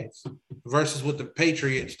have versus what the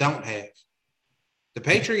Patriots don't have. The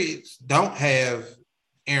Patriots don't have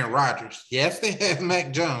Aaron Rodgers. Yes, they have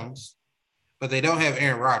Mac Jones, but they don't have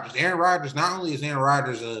Aaron Rodgers. Aaron Rodgers, not only is Aaron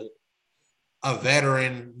Rodgers a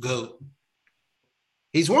veteran GOAT,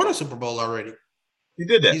 he's won a Super Bowl already. He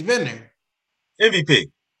did that. He's been there.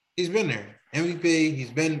 MVP. He's been there. MVP.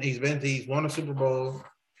 He's won a Super Bowl.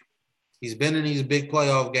 He's been in these big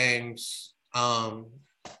playoff games.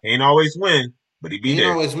 He ain't always win, but he be there. He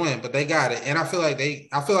ain't always win, but they got it. And I feel like they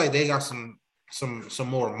got some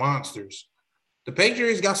more monsters. The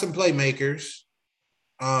Patriots got some playmakers.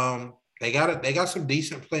 They got some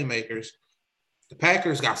decent playmakers. The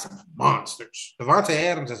Packers got some monsters. Devontae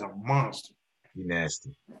Adams is a monster. He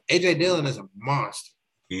nasty. AJ Dillon is a monster.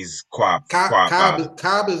 He's Cobb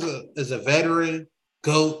is a veteran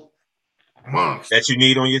GOAT monster that you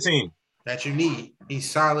need on your team. That you need. He's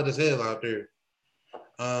solid as hell out there.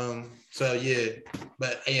 So yeah,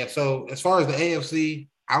 but yeah. So as far as the AFC,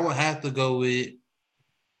 I would have to go with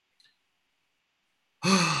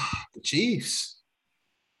the Chiefs.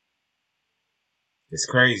 It's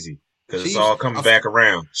crazy because it's all coming back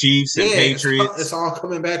around. Chiefs and Patriots. It's all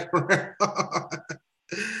coming back around.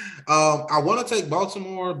 I want to take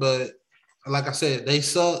Baltimore, but like I said, they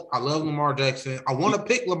suck. I love Lamar Jackson. I want to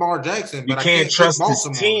pick Lamar Jackson, but I can't trust this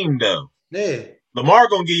team though. Yeah, Lamar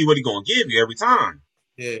gonna give you what he gonna give you every time.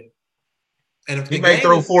 Yeah, and if he may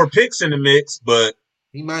throw 4 picks in the mix, but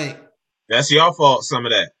he might. That's your fault. Some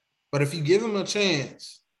of that. But if you give him a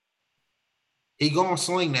chance, he gonna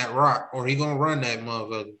sling that rock or he gonna run that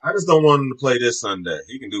motherfucker. I just don't want him to play this Sunday.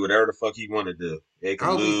 He can do whatever the fuck he want to do. They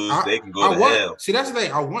can lose. They can go to hell. See, that's the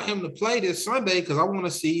thing. I want him to play this Sunday because I want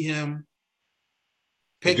to see him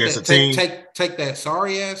pick that team. Take that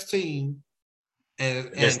sorry ass team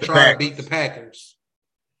and try to beat the Packers.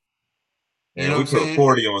 You know what I'm saying? We put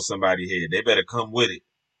 40 on somebody's head. They better come with it.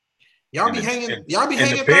 Y'all be hanging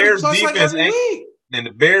 30 plus like every week. And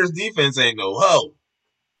the Bears defense ain't no hoe.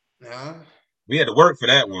 Nah. We had to work for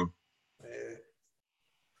that one.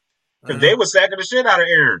 Because they were sacking the shit out of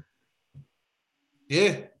Aaron.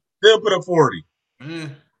 Yeah. Still put up 40. Yeah.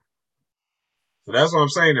 So that's what I'm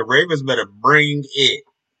saying. The Ravens better bring it.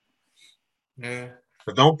 Yeah.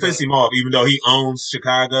 But don't piss him off, even though he owns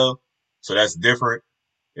Chicago. So that's different.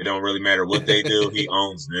 It don't really matter what they do. He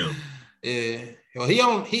owns them. Yeah. Well, he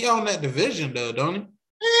own that division though, don't he?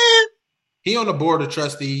 Yeah. He on the board of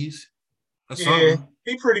trustees. Yeah.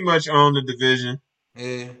 He pretty much owned the division.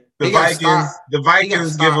 Yeah. The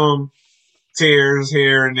Vikings give him tears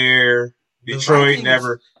here and there. Detroit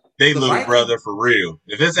never. They little brother for real.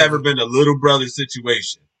 If it's ever been a little brother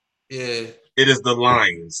situation, yeah, it is the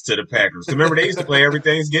Lions to the Packers. Remember, they used to play every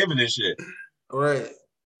Thanksgiving and shit. Right.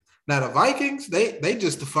 Now the Vikings, they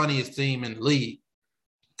just the funniest team in the league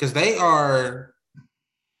because they are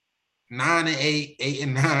 9-8,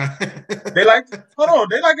 8-9. They like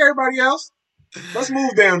everybody else. Let's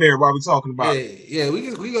move down there while we're talking about it. Yeah, we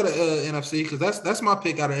go to NFC because that's my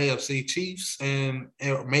pick out of AFC. Chiefs and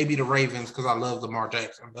maybe the Ravens because I love Lamar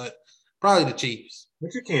Jackson, but probably the Chiefs.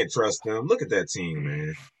 But you can't trust them. Look at that team,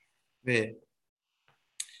 man. Yeah.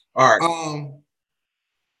 All right.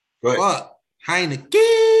 But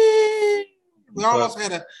Heineken. We almost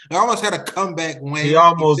had a comeback win. He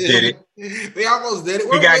almost did it. We almost did it.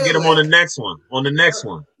 We gotta get him on the next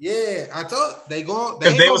one. Yeah, I thought they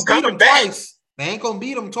because they was coming back. Twice. They ain't gonna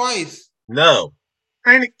beat them twice. No.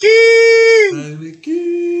 Heineken.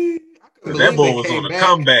 That boy was on the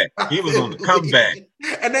comeback. He was on the comeback.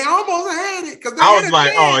 And they almost had it. I was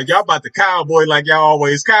like, oh, y'all about to cowboy like y'all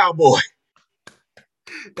always cowboy.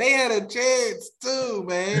 They had a chance too,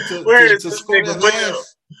 man. Where is this nigga Will?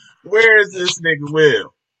 Where is this nigga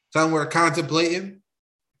Will? Somewhere contemplating.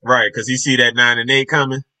 Right, because he see that 9-8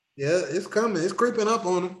 coming. Yeah, it's coming. It's creeping up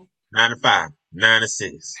on him. 9-5,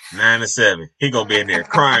 9-6, 9-7. He gonna be in there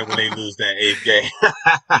crying when they lose that 8th game.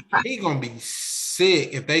 He gonna be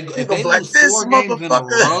sick if they lose 4 games in a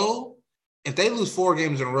row. If they lose 4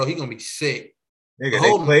 games in a row, he gonna be sick. Nigga,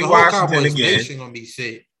 they play Washington again. Gonna be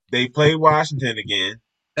sick. They play Washington again.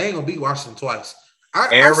 They ain't gonna beat Washington twice.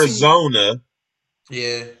 Arizona.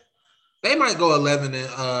 Yeah, they might go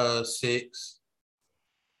 11-6.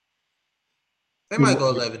 They might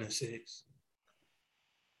go 11-6.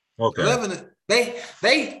 Okay. 11. They.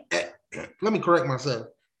 Let me correct myself.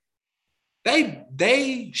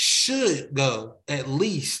 They should go at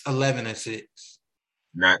least 11-6.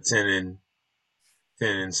 Not 10-7.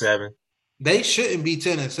 They shouldn't be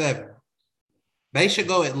 10-7. They should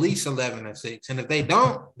go at least 11-6. And if they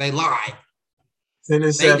don't, they lie.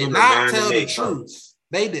 10-7. They did not tell the truth.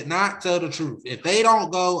 They did not tell the truth. If they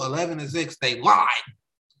don't go 11-6, they lie.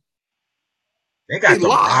 They got the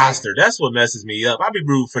roster. That's what messes me up. I be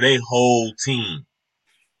rooting for their whole team.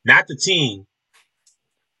 Not the team,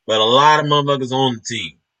 but a lot of motherfuckers on the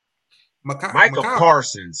team. Michael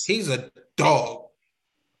Parsons. He's a dog.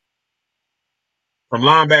 From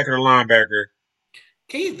linebacker to linebacker.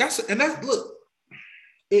 Look,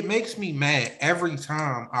 it makes me mad every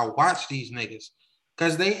time I watch these niggas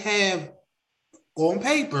because they have, on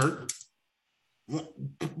paper,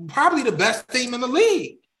 probably the best team in the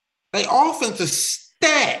league. They offense is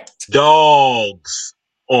stacked. Dogs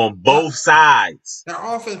on both sides. Their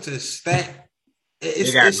offense is stacked. They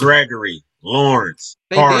got Gregory, Lawrence,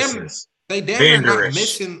 Parsons. They damn near not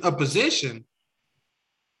missing a position.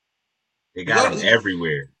 They got them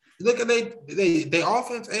everywhere. Look at they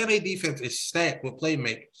offense and their defense is stacked with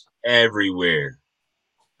playmakers. Everywhere.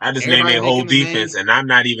 I just named their whole defense, and I'm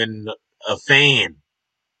not even a fan.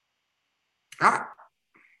 But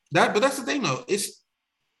that's the thing, though. It's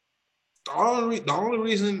the only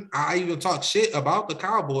reason I even talk shit about the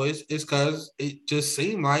Cowboys is because it just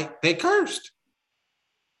seemed like they cursed.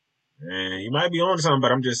 Man, you might be on something,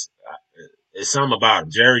 but I'm just it's something about it.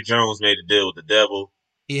 Jerry Jones made a deal with the devil.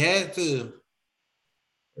 He had to.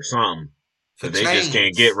 Or something. But they just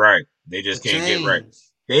can't get right. They just can't get right.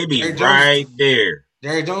 They be Jerry right Jones, there.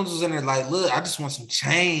 Jerry Jones was in there like, look, I just want some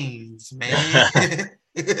chains, man.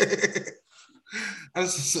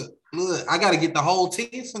 Look, I got to get the whole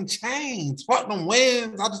team some chains. Fuck them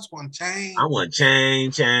wins. I just want chains. I want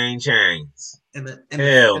chains.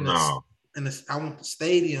 Hell no. I want the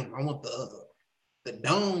stadium. I want the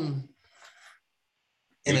dome.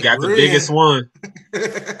 He got the biggest one.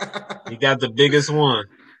 He got the biggest one.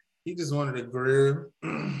 He just wanted a grill.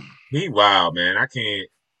 He wild, man. I can't.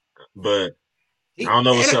 But I don't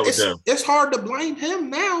know what's up with them. It's hard to blame him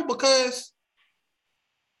now because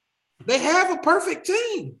They have a perfect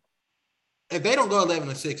team. If they don't go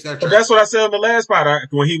 11-6, they're but that's what I said on the last part.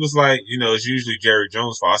 When he was like, it's usually Jerry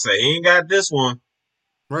Jones' fault. I said, he ain't got this one.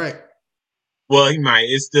 Right. Well, he might.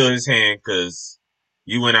 It's still his hand because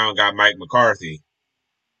you went out and got Mike McCarthy.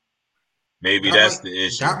 Maybe that's the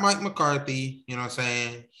issue. Got Mike McCarthy, you know what I'm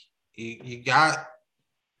saying? You got,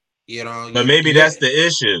 But maybe that's the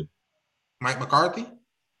issue. Mike McCarthy?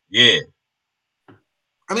 Yeah.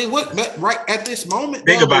 I mean, right at this moment?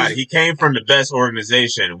 Think about it. He came from the best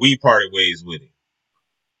organization. We parted ways with him.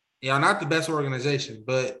 Yeah, not the best organization,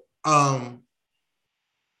 but that's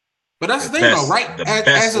the thing, though, right? The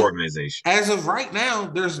best organization. As of right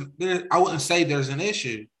now, I wouldn't say there's an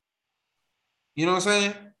issue. You know what I'm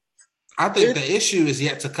saying? I think the issue is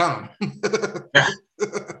yet to come.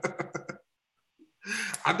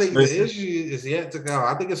 I think the issue is yet to come.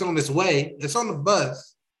 I think it's on its way. It's on the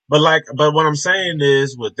bus. But what I'm saying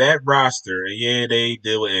is, with that roster, and yeah, they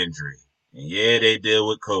deal with injury, and yeah, they deal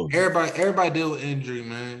with COVID. Everybody deal with injury,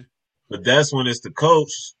 man. But that's when it's the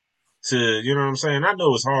coach to, you know what I'm saying? I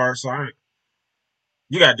know it's hard, so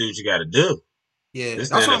you got to do what you got to do. Yeah, it's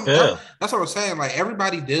the NFL. That's what I'm saying. Like,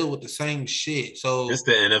 everybody deal with the same shit. So it's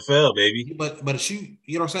the NFL, baby. But you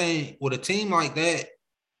know what I'm saying? With a team like that,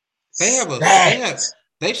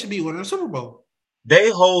 they should be winning the Super Bowl.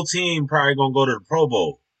 Their whole team probably gonna go to the Pro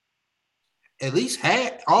Bowl. At least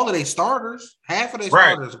half of their starters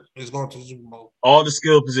is going to the Super Bowl. All the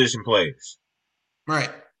skill position players.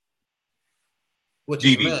 Right. Which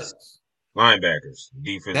DBs, linebackers,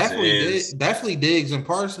 defense definitely Diggs and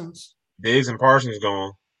Parsons. Diggs and Parsons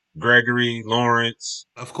gone. Gregory, Lawrence.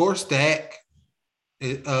 Of course, Dak.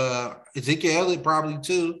 Ezekiel Elliott probably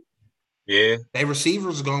too. Yeah. They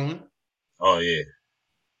receivers going. Oh, yeah.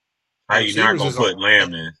 How you not going to put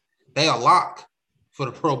Lamb in? They a lock for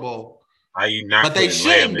the Pro Bowl. How you not But they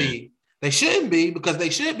shouldn't be. They shouldn't be because they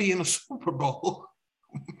should be in the Super Bowl.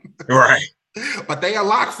 Right. But they are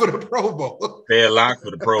locked for the Pro Bowl. They are locked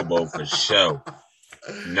for the Pro Bowl for sure.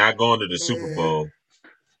 Not going to the Super Bowl.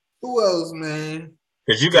 Who else, man?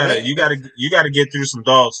 Because you gotta get through some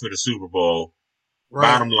dogs for the Super Bowl. Right.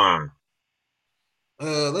 Bottom line.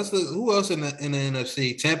 Let's look. Who else in the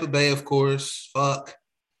NFC? Tampa Bay, of course. Fuck.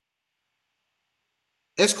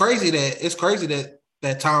 It's crazy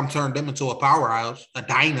that Tom turned them into a powerhouse, a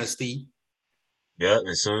dynasty. Yeah,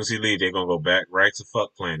 as soon as he leaves, they're gonna go back right to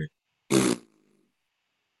fuck planet.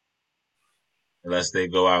 Unless they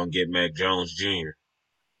go out and get Mac Jones Jr.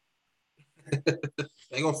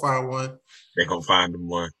 They gonna find one. They gonna find them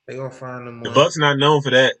one. They gonna find them one. The Bucs not known for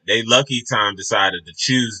that. They lucky Tom decided to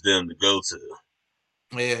choose them to go to.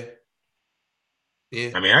 Yeah. Yeah.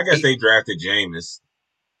 I mean, I guess they drafted Jameis.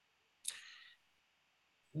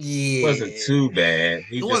 Yeah. It wasn't too bad.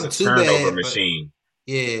 He was just a turnover machine.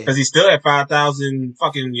 Yeah. Because he still had 5,000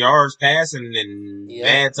 fucking yards passing and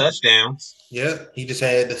mad touchdowns. Yep. He just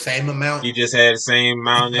had the same amount. He just had the same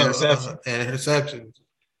amount of interceptions.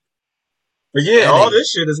 But yeah, all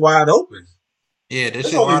this shit is wide open. Yeah,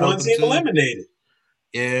 there's only one team eliminated.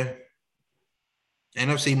 Yeah.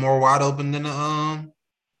 NFC more wide open than the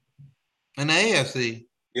AFC.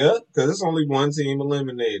 Yeah, because it's only one team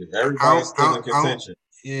eliminated. Everybody's still in contention.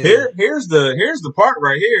 Yeah. Here's the part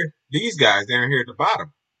right here. These guys down here at the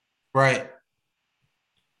bottom. Right.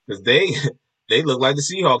 Because they look like the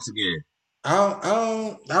Seahawks again.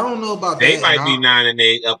 I don't know about that. They might be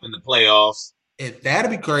 9-8 up in the playoffs.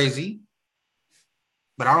 That'd be crazy.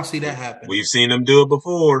 But I don't see that happen. We've seen them do it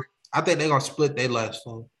before. I think they're gonna split their last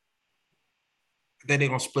four. Who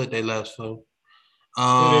they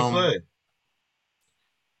play?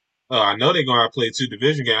 Oh, I know they're gonna play 2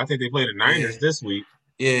 division games. I think they play the Niners this week.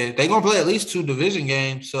 Yeah, they're gonna play at least 2 division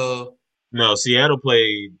games. So no, Seattle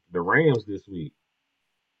played the Rams this week.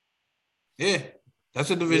 Yeah,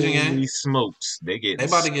 that's a division game. Holy smokes, they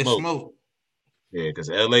about to get smoked. Yeah,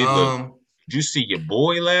 because LA. Did you see your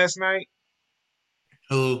boy last night?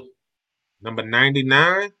 Who? Number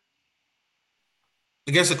 99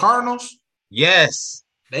 against the Cardinals. Yes,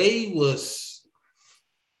 that was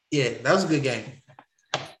a good game.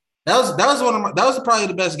 That was probably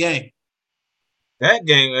the best game. That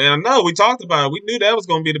game, I know we talked about it. We knew that was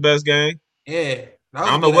going to be the best game. Yeah, I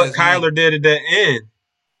don't know what Kyler did at the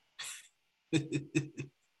end.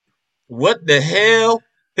 What the hell?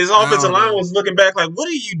 His offensive line was looking back like, "What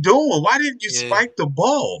are you doing? Why didn't you spike the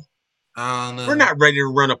ball? I don't know. We're not ready to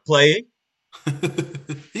run a play."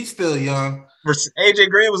 He's still young. AJ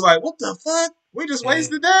Green was like, "What the fuck? We just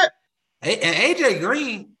wasted that." And AJ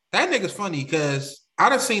Green, that nigga's funny because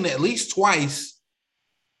I'd have seen it at least 2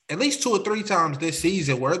 or 3 times this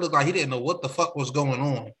season where it looked like he didn't know what the fuck was going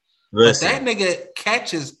on. Listen. But that nigga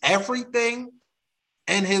catches everything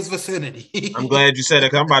and his vicinity. I'm glad you said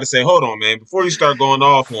that. I'm about to say, hold on, man. Before you start going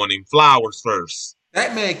off on him, flowers first.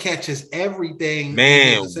 That man catches everything.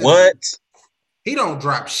 Man, what? He don't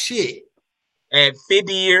drop shit. At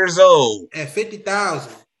 50 years old. At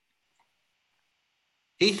 50,000.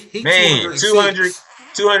 He man,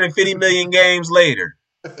 250 million games later.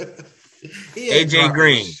 AJ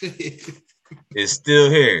Green is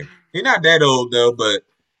still here. He's not that old though, but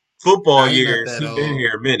football years, he's been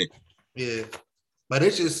here a minute. Yeah. But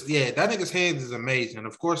it's just, that nigga's hands is amazing.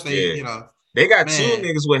 Of course, they got two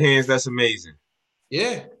niggas with hands that's amazing.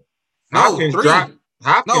 Yeah. Hopkins dropped,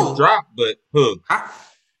 but who?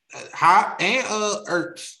 Hop and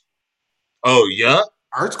Ertz. Oh, yeah.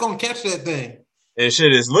 Ertz gonna catch that thing. And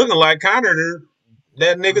shit is looking like Connor,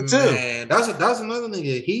 that nigga too. Man, that's another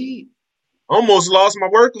nigga. He almost lost my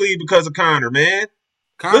work lead because of Connor, man.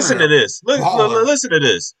 Listen to this. Listen to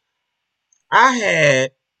this. I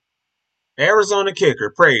had Arizona kicker,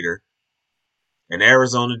 Prater, and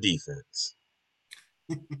Arizona defense.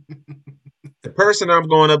 The person I'm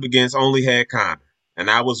going up against only had Connor,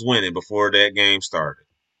 and I was winning before that game started.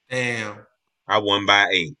 Damn. I won by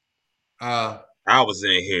 8. I was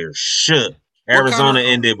in here shook. Arizona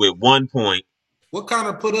ended with 1 point. What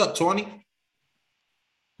Connor put up, 20?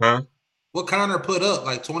 Huh? What Connor put up,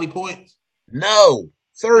 like 20 points? No,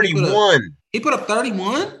 31. He put up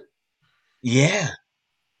 31? Yeah.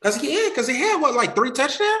 Because he had, like 3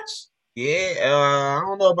 touchdowns? Yeah, I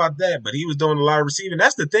don't know about that, but he was doing a lot of receiving.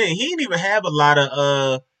 That's the thing. He didn't even have a lot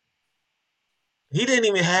of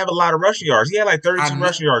rushing yards. He had like 32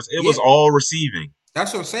 rushing yards. It was all receiving.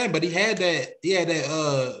 That's what I'm saying. But he had that.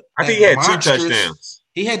 I think he had 2 touchdowns.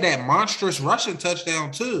 He had that monstrous rushing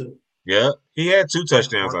touchdown too. Yeah, he had 2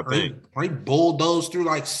 touchdowns. I think he bulldozed through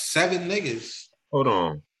like 7 niggas. Hold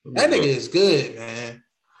on, that nigga is good, man.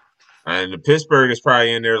 And the Pittsburgh is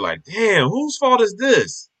probably in there like, damn, whose fault is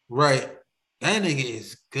this? Right, that nigga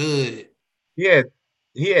is good. He had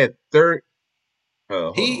 30.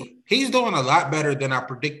 He's doing a lot better than I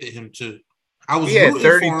predicted him to. He had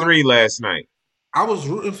 33 last night. I was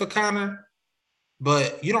rooting for Connor,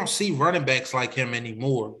 but you don't see running backs like him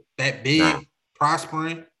anymore. That big,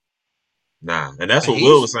 prospering. Nah, and that's what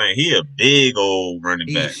Will was saying. He a big old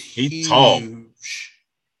running back. He tall.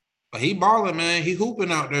 But he balling, man. He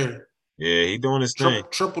hooping out there. Yeah, he doing his thing.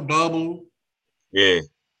 Triple-double. Yeah.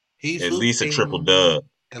 He's at least a triple-dub.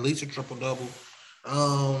 At least a triple-double.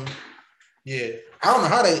 Yeah. I don't know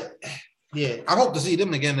how they – yeah. I hope to see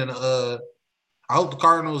them again. I hope the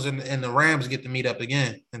Cardinals and the Rams get to meet up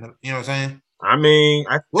again. You know what I'm saying? I mean,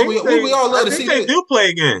 I think we all love to see they do play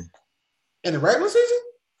again. In the regular season?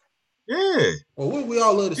 Yeah. Well, we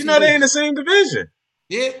all love to see they in the same division.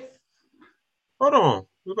 Yeah. Hold on.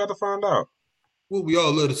 We're about to find out. Well, we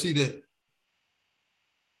all love to see that.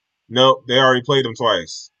 Nope, they already played them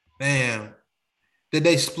twice. Damn. Did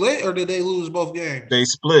they split or did they lose both games? They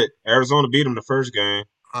split. Arizona beat them the first game.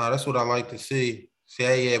 That's what I like to see.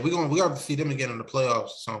 Yeah, we got to see them again in the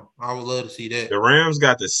playoffs. So I would love to see that. The Rams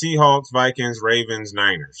got the Seahawks, Vikings, Ravens,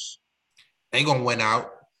 Niners. They gonna win out.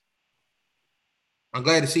 I'm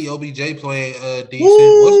glad to see OBJ playing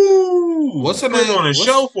decent. What's the name? Put on a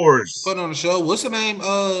show for us. Put on a show. What's the name?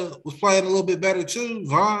 Was playing a little bit better too.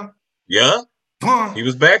 Vaughn. Yeah. Vaughn. He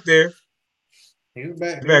was back there. He was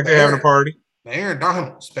back there having a party. Aaron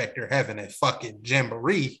Donald Spector having a fucking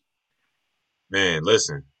jamboree. Man,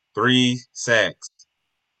 listen. 3 sacks.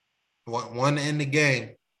 One in the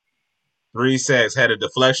game. 3 sacks. Had a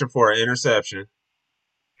deflection for an interception.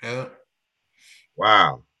 Yeah.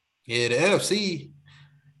 Wow. Yeah, the NFC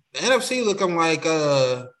looking like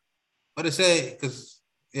what to say? Because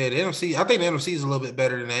the NFC, I think the NFC is a little bit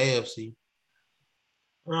better than the AFC.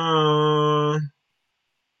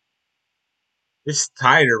 It's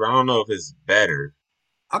tighter, but I don't know if it's better.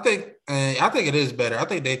 I think it is better. I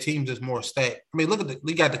think their team's just more stacked. I mean, look at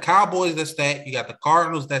you got the Cowboys that's stacked. You got the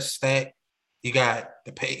Cardinals that's stacked. You got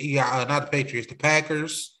not the Patriots, the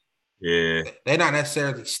Packers. Yeah, they're not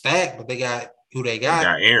necessarily stacked, but they got who they got. They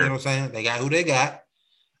got Aaron. You know what I'm saying? They got who they got.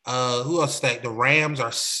 Who else stacked? The Rams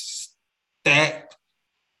are stacked.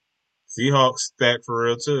 Seahawks stacked for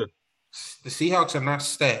real too. The Seahawks are not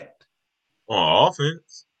stacked. On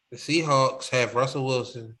offense. The Seahawks have Russell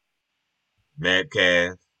Wilson.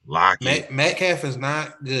 Metcalf, Lockett. Metcalf is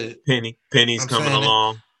not good. Penny's coming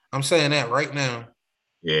along. I'm saying that right now.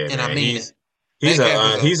 Yeah, and man, I mean it. He's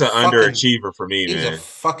an underachiever for me, man. He's a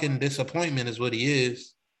fucking disappointment is what he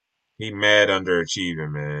is. He mad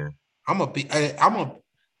underachieving, man. I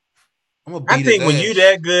think when you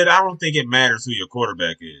that good, I don't think it matters who your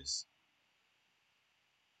quarterback is.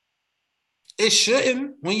 It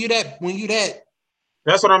shouldn't. When you that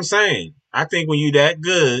That's what I'm saying. I think when you that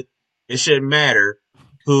good, it shouldn't matter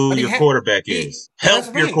who your quarterback is.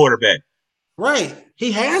 Help your quarterback. Right.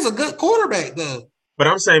 He has a good quarterback, though. But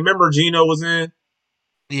I'm saying, remember Geno was in?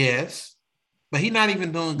 Yes. But he's not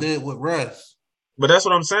even doing good with Russ. But that's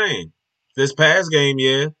what I'm saying. This past game,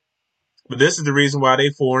 yeah. But this is the reason why they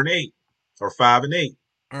 4-8 or 5-8.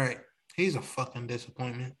 All right. He's a fucking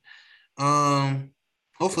disappointment.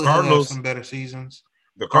 Hopefully he'll have some better seasons.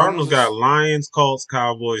 The Cardinals got Lions, Colts,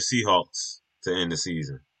 Cowboys, Seahawks to end the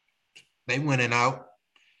season. They winning out.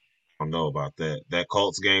 I don't know about that. That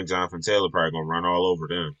Colts game, Jonathan Taylor probably gonna run all over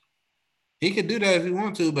them. He could do that if he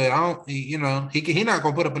wants to, but I don't. He not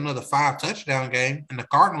gonna put up another 5 touchdown game. And the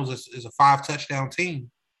Cardinals is a 5 touchdown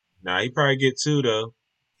team. Nah, he probably get 2 though.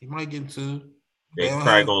 He might get 2. They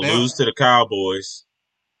probably gonna lose to the Cowboys.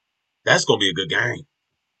 That's gonna be a good game.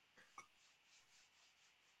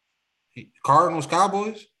 Cardinals,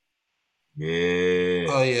 Cowboys? Yeah.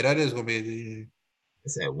 Oh, yeah, that is going to be a good game.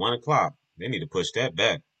 It's at 1 o'clock. They need to push that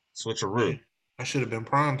back. Switch a route. That should have been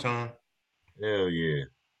prime time. Hell yeah.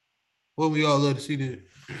 What we all love to see that.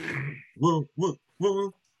 Would we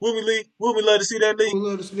love to see that, Lee? We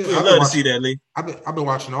love to see that. We'd love to see that, Lee. I've been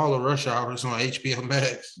watching all the Rush Hours on HBO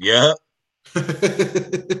Max. Yep.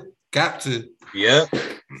 Got to. Yep.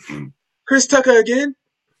 Chris Tucker again.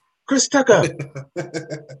 Chris Tucker.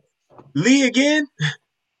 Lee again.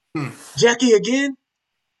 Jackie again.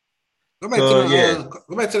 Go back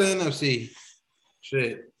to the NFC.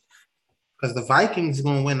 Shit. Because the Vikings are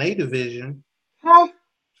going to win a division. Huh?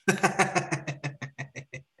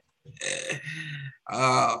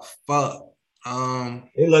 Fuck.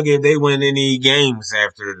 They lucky if they win any games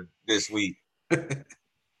after this week. Damn,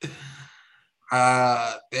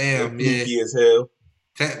 yeah. As hell.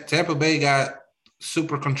 Tampa Bay got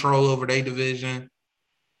super control over their division.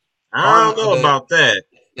 I don't know about that.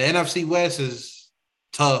 The NFC West is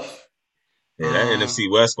tough. Yeah, that NFC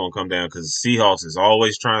West gonna come down because the Seahawks is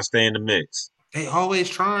always trying to stay in the mix. They always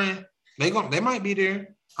trying. They might be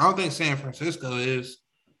there. I don't think San Francisco is.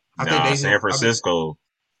 I think San Francisco.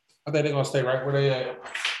 I think they're gonna stay right where they at.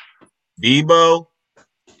 Debo.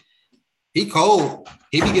 He cold.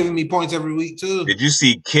 He be giving me points every week too. Did you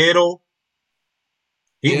see Kittle?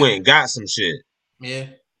 He went and got some shit. Yeah.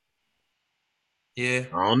 Yeah.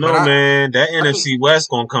 I don't know, man. That NFC West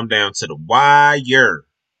gonna come down to the wire.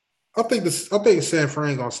 I think San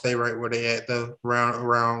Fran gonna stay right where they at though,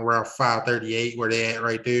 around 538, where they at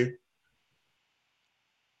right there.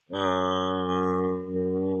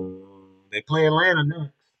 They play Atlanta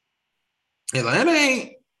next. Atlanta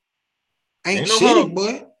ain't shitty,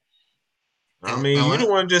 boy. I mean, you the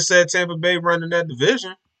one just said Tampa Bay running that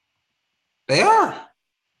division. They are.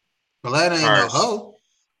 Atlanta ain't no hoe.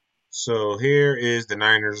 So here is the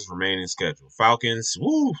Niners' remaining schedule: Falcons,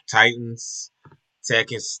 Titans,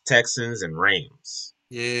 Texans, and Rams.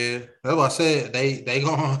 Yeah, that's what I said. They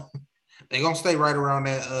gonna stay right around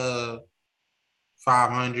that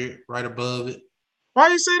 500, right above it. Why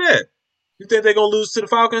do you say that? You think they're gonna lose to the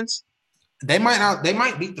Falcons? They might not. They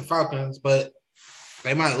might beat the Falcons, but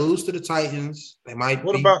they might lose to the Titans. They might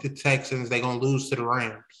beat the Texans. They're gonna lose to the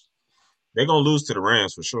Rams. They're gonna lose to the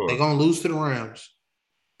Rams for sure. They're gonna lose to the Rams.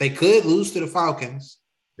 They could lose to the Falcons.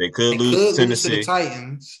 They could lose to Tennessee. Lose to the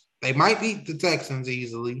Titans. They might beat the Texans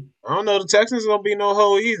easily. I don't know. The Texans gonna be no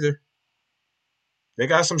hoe either. They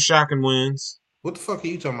got some shocking wins. What the fuck are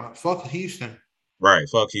you talking about? Fuck Houston. Right.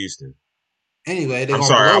 Fuck Houston. Anyway, they're I'm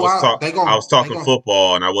gonna sorry. blow out. I was talking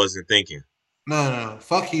football and I wasn't thinking. No.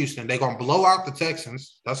 Fuck Houston. They're gonna blow out the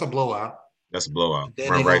Texans. That's a blowout. That's a blowout.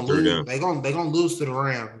 Run right through them. They're gonna lose to the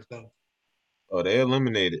Rams though. Oh, they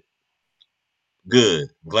eliminated. Good.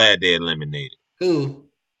 Glad they eliminated. Who?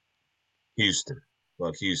 Houston.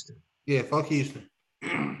 Fuck Houston. Yeah, fuck Houston.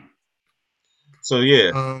 So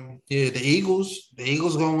yeah. The Eagles. The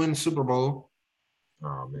Eagles gonna win the Super Bowl.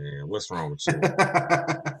 Oh man, what's wrong with you?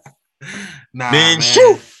 Man.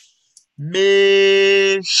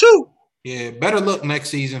 Shoot. Yeah, better luck next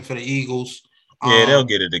season for the Eagles. Yeah, they'll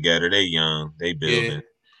get it together. They young. They building. Yeah.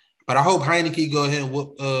 But I hope Heineke go ahead and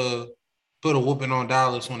put a whooping on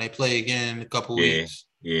Dallas when they play again in a couple weeks.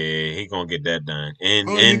 Yeah, he gonna get that done.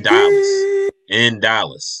 In Dallas. In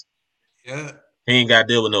Dallas. Yeah. He ain't got to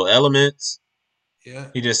deal with no elements. Yeah.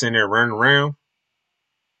 He just in there running around.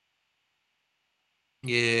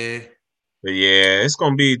 Yeah. But yeah, it's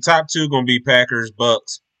gonna be top 2 gonna be Packers,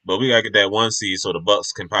 Bucks. But we gotta get that 1 seed so the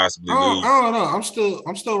Bucks can possibly lose. I don't know.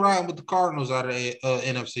 I'm still riding with the Cardinals out of the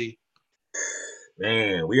NFC.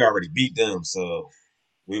 Man, we already beat them, so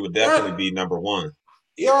we would definitely be number 1.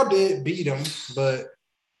 Y'all did beat them, but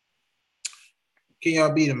can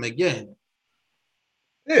y'all beat them again?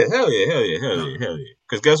 Yeah, hell yeah.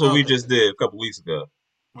 Because guess what we just did a couple weeks ago?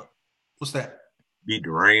 What's that? Beat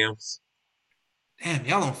the Rams. Damn,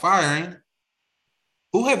 y'all on fire, ain't it?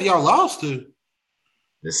 Who have y'all lost to?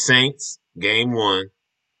 The Saints, game 1.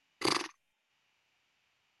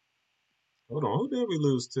 Hold on, who did we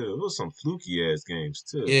lose to? It was some fluky ass games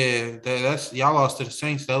too. Yeah, that's y'all lost to the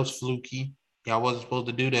Saints. That was fluky. Y'all wasn't supposed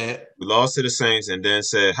to do that. We lost to the Saints and then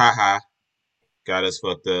said, "Ha, got us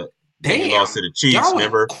fucked up." Damn, then we lost to the Chiefs. Y'all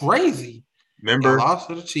remember? Crazy. Remember? Y'all lost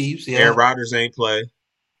to the Chiefs. Yeah. Aaron Rodgers ain't play.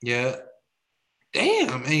 Yeah.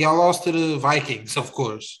 Damn, and y'all lost to the Vikings, of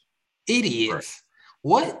course. Idiots. Right.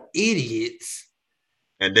 What idiots?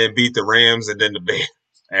 And then beat the Rams and then the Bears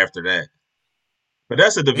after that. But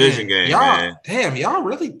that's a division game, man. Damn, y'all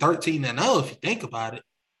really 13-0 if you think about it.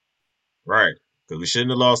 Right. Because we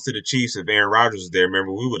shouldn't have lost to the Chiefs if Aaron Rodgers was there.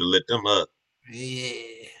 Remember, we would have lit them up.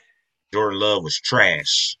 Yeah. Jordan Love was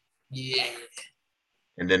trash. Yeah.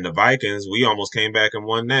 And then the Vikings, we almost came back and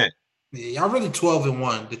won that. Yeah, y'all really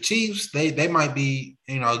 12-1. The Chiefs, they might be,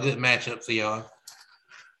 a good matchup for y'all.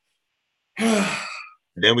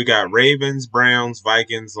 Then we got Ravens, Browns,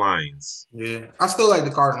 Vikings, Lions. Yeah, I still like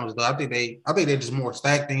the Cardinals though. I think they're just more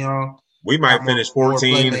stacked than y'all. We might finish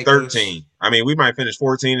 14-13. I mean, we might finish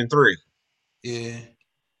 14-3. Yeah.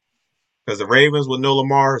 Because the Ravens with no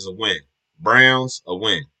Lamar is a win. Browns, a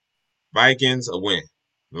win. Vikings, a win.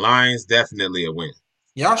 Lions, definitely a win.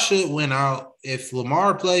 Y'all should win out. If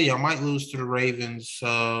Lamar play, y'all might lose to the Ravens.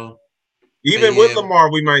 So even with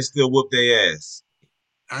Lamar, we might still whoop their ass.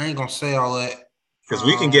 I ain't gonna say all that. Because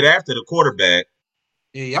we can get after the quarterback.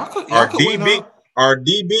 Yeah, y'all could win out. Our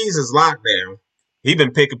DBs is locked down. He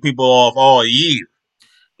been picking people off all year.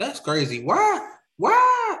 That's crazy. Why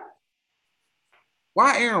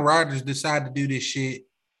Aaron Rodgers decided to do this shit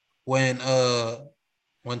when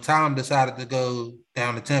Tom decided to go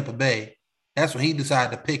down to Tampa Bay? That's when he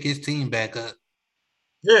decided to pick his team back up.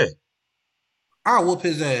 Yeah. I'll whoop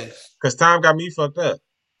his ass. Because Tom got me fucked up.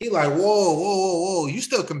 He like, whoa. You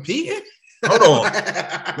still competing? Hold on.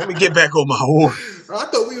 Let me get back on my horse. I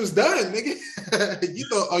thought we was done, nigga.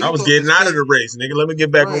 I was getting out of the race, nigga. Let me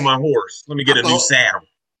get back on my horse. Let me get a new saddle.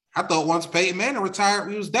 I thought once Peyton Manning retired,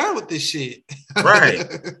 we was done with this shit. Right.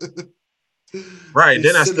 Right.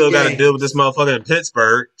 Then I still got to deal with this motherfucker in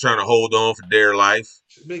Pittsburgh trying to hold on for dear life.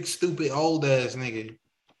 Big, stupid, old ass nigga.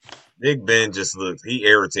 Big Ben just looks, he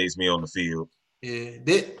irritates me on the field. Yeah.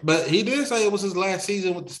 But he did say it was his last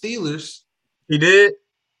season with the Steelers. He did?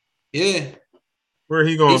 Yeah. Where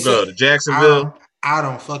he going to go? To Jacksonville? I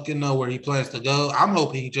don't fucking know where he plans to go. I'm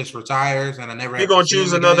hoping he just retires and I never. He going to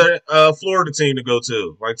choose another Florida team to go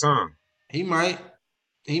to, like Tom. He might,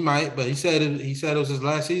 but he said it was his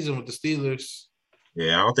last season with the Steelers.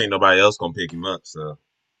 Yeah, I don't think nobody else gonna pick him up. So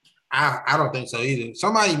I don't think so either.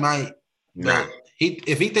 Somebody might. Nah.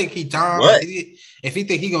 If he think he Tom, what? If he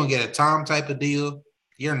think he gonna get a Tom type of deal,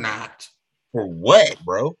 you're not. For what,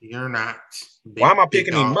 bro? You're not. Why am I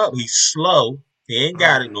picking him up? He's slow. He ain't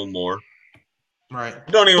got it no more. Right.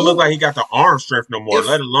 He don't even look like he got the arm strength no more,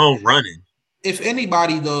 let alone running. If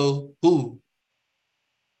anybody though, who?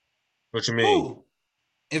 What you mean? Who?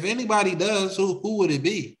 If anybody does, who would it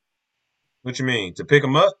be? What you mean? To pick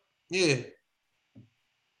him up? Yeah.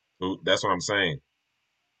 That's what I'm saying.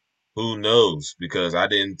 Who knows? Because I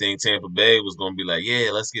didn't think Tampa Bay was going to be like,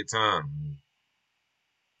 yeah, let's get Tom.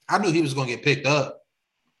 I knew he was going to get picked up.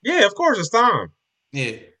 Yeah, of course it's Tom.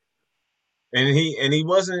 Yeah. And he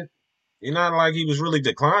wasn't, not like he was really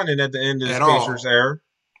declining at the end of his Pacers era.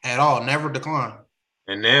 At all. Never declined.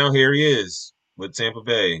 And now here he is with Tampa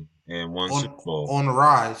Bay and won Super Bowl. On the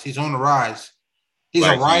rise. He's on the rise. He's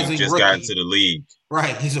a rising just rookie. Got into the league.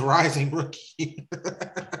 Right. He's a rising rookie.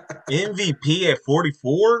 MVP at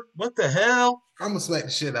 44? What the hell? I'm going to smack the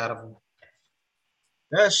shit out of him.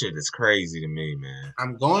 That shit is crazy to me, man.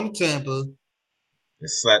 I'm going to Tampa. And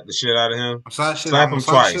slap the shit out of him? Slap him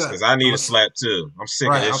twice, because I need a slap too. I'm sick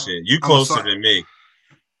of this shit. You closer than me.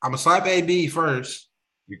 I'm going to slap AB first.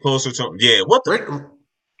 You closer to him. Yeah, what the?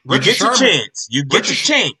 You get your chance. You get your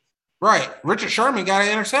chance. Right. Richard Sherman got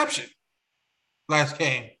an interception last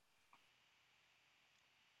game.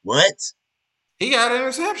 What? He got an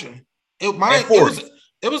interception. It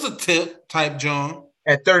was a tip type John.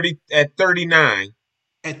 At 39.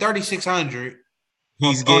 At 3,600.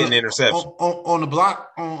 He's getting an interception. On the block,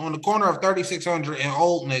 on the corner of 3,600 and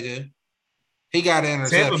old nigga. He got an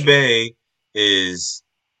interception. Tampa Bay is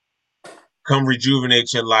come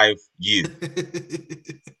rejuvenate your life, you.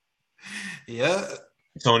 Yeah.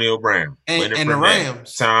 Antonio Brown. And the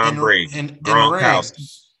Rams. Tom Brady. And Gronkowski.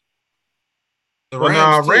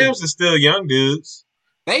 Rams are still young dudes.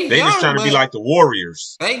 They just trying to be like the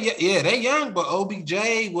Warriors. They young, but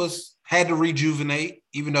OBJ had to rejuvenate,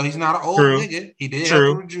 even though he's not an old nigga. He did have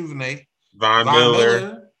to rejuvenate. Von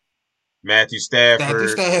Miller, Matthew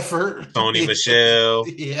Stafford, Tony Michel.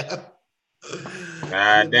 Yeah.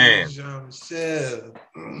 God damn. Jean-Michel.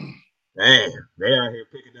 Damn, they out here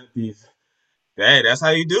picking up these. Hey, that's how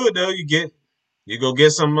you do it, though. You go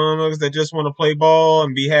get some motherfuckers that just want to play ball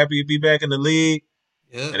and be happy to be back in the league.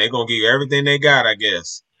 Yeah. And they're going to give you everything they got, I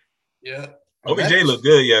guess. Yeah. OBJ looked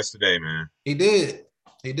good yesterday, man. He did.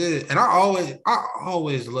 And I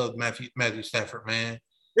always loved Matthew Stafford, man.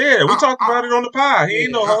 Yeah, we talked about it on the pod. He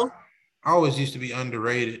ain't no hoe. I always used to be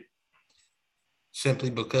underrated simply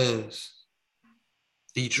because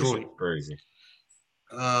Detroit. Crazy.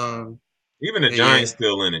 Even the Giants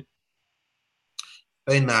still in it.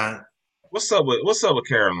 They not. What's up with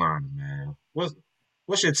Carolina, man?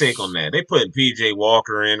 What's your take on that? They putting PJ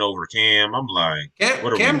Walker in over Cam. I'm like,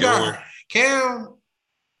 what are we doing? Cam,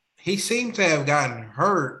 he seemed to have gotten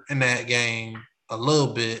hurt in that game a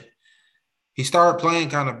little bit. He started playing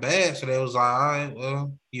kind of bad, so they was like, all right,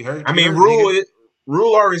 well, you hurt.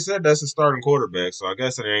 Rule already said that's a starting quarterback, so I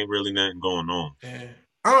guess there ain't really nothing going on. Yeah.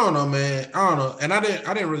 I don't know, man. I don't know. And I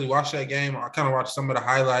didn't really watch that game. I kind of watched some of the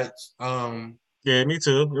highlights. Yeah, me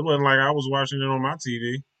too. It wasn't like I was watching it on my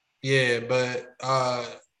TV. Yeah, but I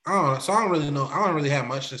don't know. So I don't really know. I don't really have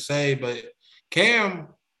much to say, but Cam,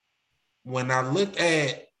 when I look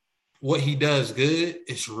at what he does good,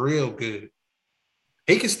 it's real good.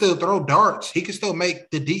 He can still throw darts. He can still make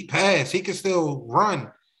the deep pass. He can still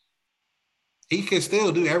run. He can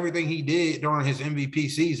still do everything he did during his MVP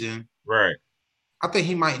season. Right. I think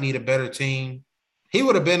he might need a better team. He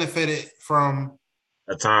would have benefited from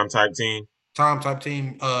a Tom type team.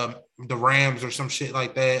 The Rams or some shit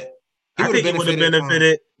like that. I think he would have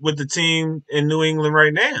benefited with the team in New England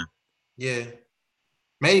right now. Yeah.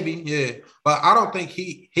 Maybe, yeah. But I don't think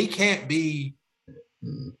he can't be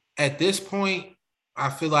at this point. I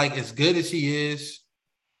feel like as good as he is,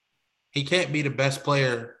 he can't be the best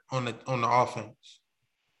player on the offense.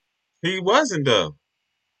 He wasn't though.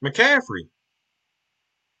 McCaffrey.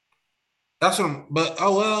 That's what but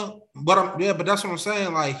that's what I'm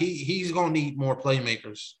saying. Like he's gonna need more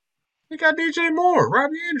playmakers. He got DJ Moore,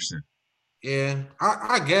 Robbie Anderson. Yeah,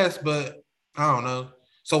 I guess, but I don't know.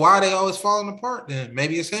 So why are they always falling apart then?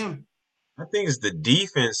 Maybe it's him. I think it's the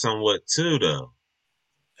defense somewhat too, though.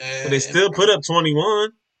 But they still put up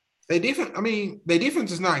 21. Their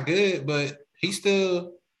defense is not good, but he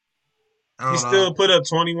still put up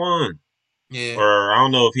 21. Yeah. Or I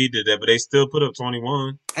don't know if he did that, but they still put up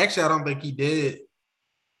 21. Actually, I don't think he did.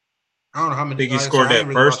 I don't know how many. I think he scored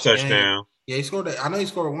that first touchdown. Yeah, he scored that. I know he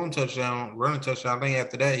scored one touchdown, running touchdown. I think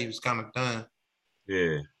after that he was kind of done.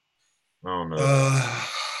 Yeah. I don't know.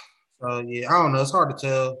 So yeah, I don't know. It's hard to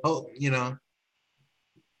tell. Hope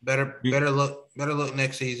better look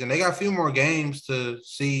next season. They got a few more games to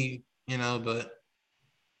see, but.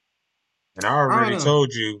 And I already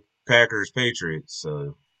told you Packers Patriots.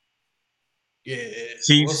 So. Yeah,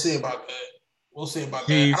 Chiefs. We'll see about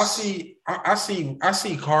that. I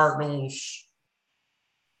see Cardinals,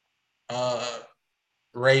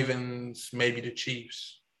 Ravens, maybe the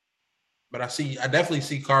Chiefs, but I definitely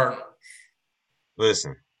see Cardinals.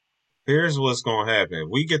 Listen, here's what's gonna happen.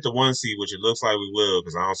 We get the 1 seed, which it looks like we will,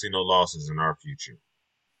 because I don't see no losses in our future.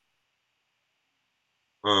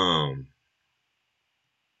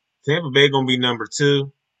 Tampa Bay gonna be number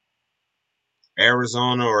 2.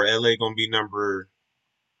 Arizona or LA gonna be number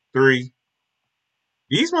 3.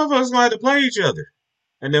 These motherfuckers gonna have to play each other.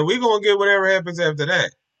 And then we're gonna get whatever happens after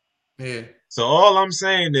that. Yeah. So all I'm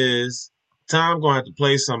saying is Tom gonna have to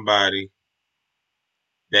play somebody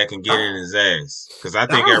that can get in his ass. Because I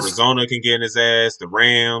think Arizona can get in his ass, the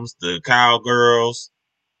Rams, the Cowgirls.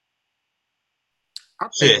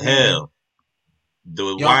 The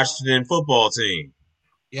Washington football team.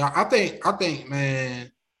 Yeah, I think,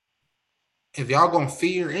 man, if y'all gonna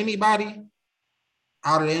fear anybody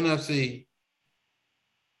out of the NFC,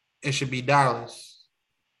 it should be Dallas.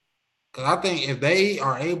 Because I think if they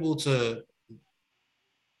are able to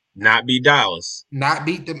not beat Dallas, not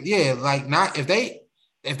beat them,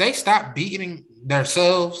 if they stop beating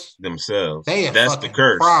themselves, that's the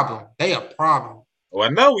curse. Problem. They a problem. Well,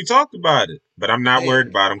 I know we talked about it, but I'm not worried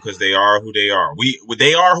about them because they are who they are.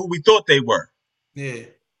 They are who we thought they were. Yeah.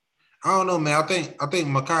 I don't know, man. I think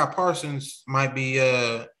Micah Parsons might be.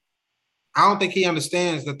 I don't think he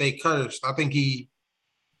understands that they cursed. I don't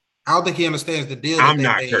think he understands the deal. I'm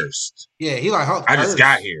not cursed. Yeah, he like. I just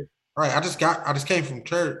got here. Right. I just came from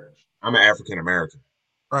church. I'm an African American.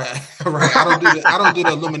 Right. I don't do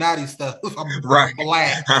the Illuminati stuff. I'm right.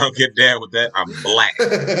 black. I don't get down with that. I'm black.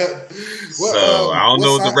 So I don't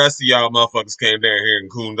know what the rest of y'all motherfuckers came down here and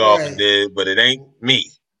cooned off and did, but it ain't me.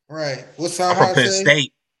 Right. What's I'm from Penn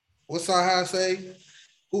State. What's Sahai say?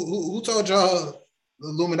 Who told y'all the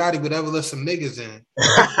Illuminati would ever let some niggas in?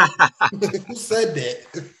 Who said that?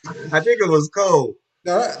 I think it was Cole.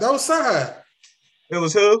 No, that was Sahai. It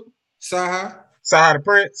was who? Sahai the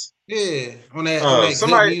Prince? Yeah. On that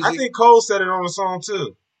somebody, I think Cole said it on the song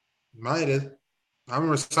too. Might have. I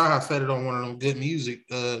remember Sahai said it on one of them good music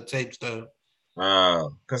tapes though.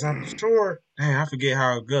 Because I'm sure, I forget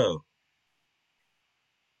how it go.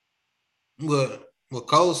 What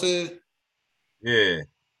Cole said? Yeah.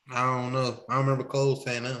 I don't know. I don't remember Cole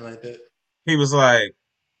saying nothing like that. He was like,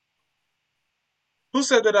 who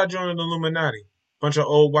said that I joined the Illuminati? Bunch of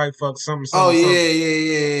old white fucks, something.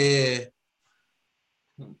 Yeah.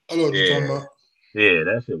 I know what you're talking about. Yeah,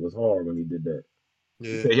 that shit was hard when he did that.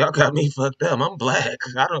 Yeah. He said, y'all got me fucked up. I'm black.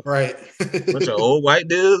 I don't. Right. Bunch of old white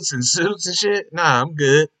dudes in suits and shit. Nah, I'm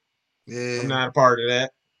good. Yeah. I'm not a part of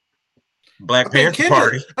that. Black Panther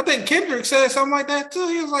Party. I think Kendrick said something like that too.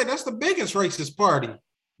 He was like, that's the biggest racist party.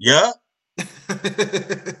 Yeah.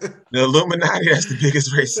 The Illuminati, that's the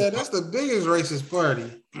biggest racist party. That's the biggest racist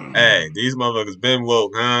party. Hey, these motherfuckers been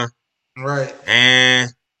woke, huh? Right.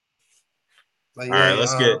 And all right,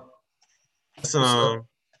 let's picks.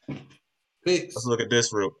 Let's look at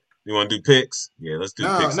this real. You want to do picks? Yeah, let's do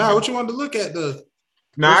picks. Nah, what you wanted to look at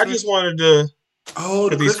I just wanted to.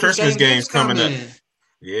 These Christmas games coming up.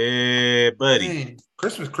 Yeah, buddy. Man,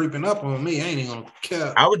 Christmas creeping up on me. I ain't even gonna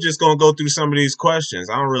care. I was just gonna go through some of these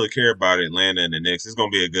questions. I don't really care about Atlanta and the Knicks. It's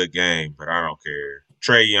gonna be a good game, but I don't care.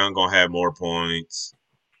 Trae Young gonna have more points.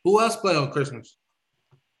 Who else play on Christmas?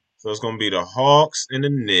 So it's gonna be the Hawks and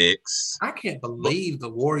the Knicks. I can't believe the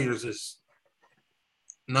Warriors is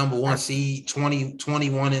number 1 seed,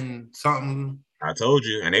 21 and something. I told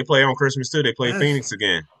you, and they play on Christmas too. They play Phoenix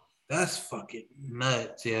again. That's fucking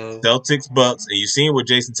nuts, yo. Celtics, Bucks, and you seen what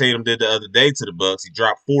Jason Tatum did the other day to the Bucks. He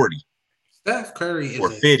dropped 40. Steph Curry is a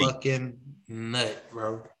fucking nut,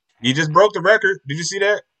 bro. He just broke the record. Did you see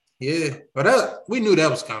that? Yeah, but we knew that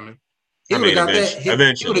was coming. He would have got that.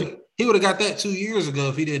 Eventually, he would have got that 2 years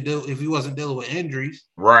ago if he wasn't dealing with injuries.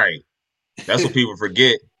 Right. That's what people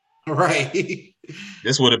forget. Right.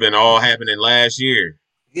 This would have been all happening last year.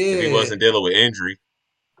 Yeah. If he wasn't dealing with injury.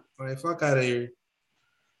 Right, fuck out of here.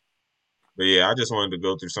 But yeah, I just wanted to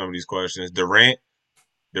go through some of these questions. Durant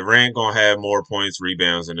gonna have more points,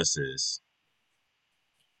 rebounds, and assists.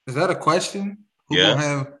 Is that a question? Who gonna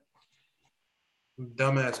have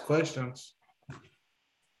dumbass questions?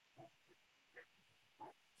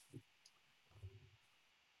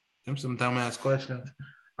 Them some dumbass questions.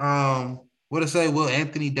 What to say? Will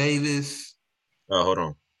Anthony Davis? Oh, hold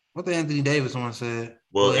on. What did Anthony Davis one said?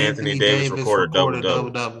 Will Anthony Davis record a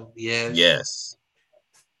double-double? Yes. Yes.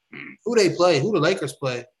 Who they play? Who the Lakers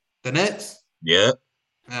play? The Nets? Yep.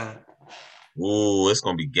 Yeah. Ooh, it's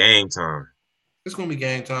gonna be game time. It's gonna be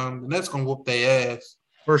game time. The Nets gonna whoop their ass.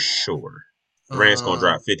 For sure. Durant's gonna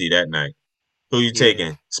drop 50 that night. Who you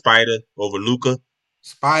taking? Spider over Luka?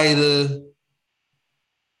 Spider.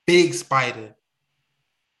 Big Spider.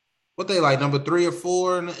 What they like, number 3 or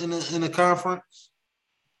 4 in the conference?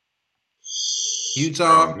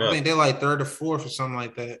 Utah, I think they like 3rd or 4th or something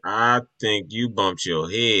like that. I think you bumped your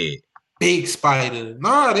head. Big Spider.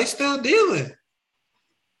 No, they still dealing.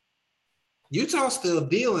 Utah still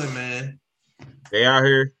dealing, man. They out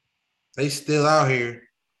here? They still out here.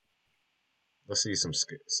 Let's see some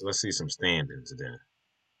standings then.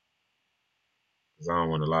 Cause I don't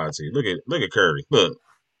want to lie to you. Look at Curry. Look.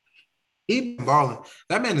 He balling.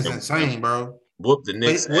 That man is insane, bro. Whoop the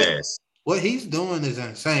Knicks' ass. What he's doing is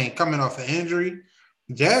insane. Coming off an injury.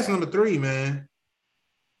 Jazz number 3, man.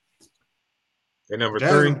 They number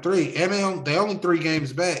Jazz 3? Number 3. And they only 3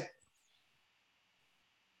 games back.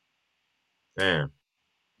 Damn.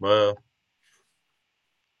 Well,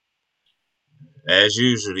 as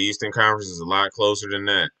usual, the Eastern Conference is a lot closer than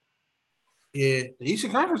that. Yeah, the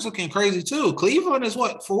Eastern Conference looking crazy too. Cleveland is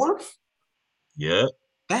what, 4th? Yep.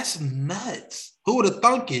 That's nuts. Who would have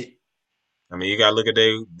thunk it? I mean, you gotta look at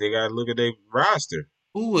their roster.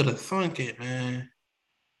 Who would have thunk it, man?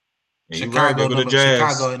 And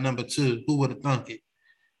Chicago at number 2. Who would have thunk it?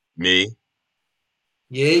 Me.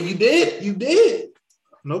 Yeah, you did. You did.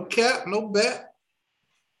 No cap, no bet.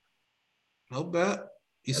 No bet.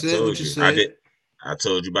 You said what you said. I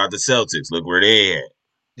told you about the Celtics. Look where they at.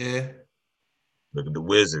 Yeah. Look at the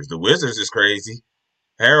Wizards. The Wizards is crazy.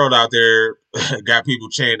 Harold out there got people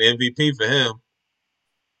chanting MVP for him.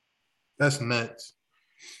 That's nuts.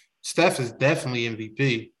 Steph is definitely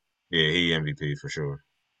MVP. Yeah, he MVP for sure.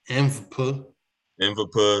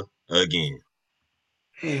 MVP again.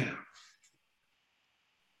 Yeah.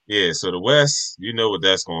 Yeah, so the West, you know what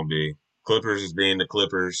that's going to be. Clippers is being the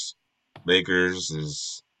Clippers. Lakers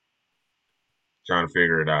is trying to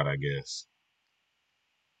figure it out, I guess.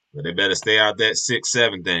 But they better stay out that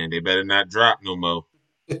 6-7 thing. They better not drop no more.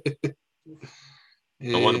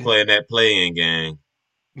 Yeah. I want to play in that play-in game.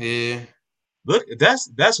 Yeah. Look,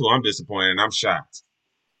 that's who I'm disappointed and I'm shocked.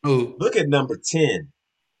 Who? Look at number 10.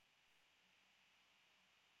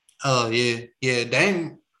 Oh, yeah. Yeah,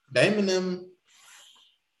 Dame and them.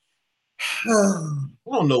 I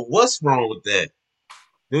don't know what's wrong with that.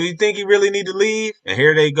 Do you think he really need to leave? And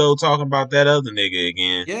here they go talking about that other nigga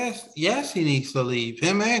again. Yes, he needs to leave.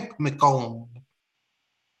 Him and McCollum.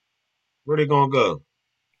 Where they gonna go?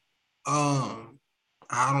 I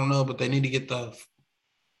don't know, but they need to get the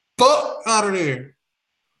fuck out of there.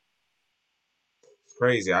 It's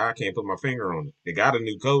crazy. I can't put my finger on it. They got a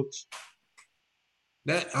new coach.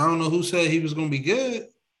 That I don't know who said he was gonna be good.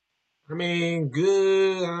 I mean,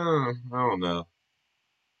 good. I don't know.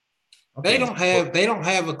 They don't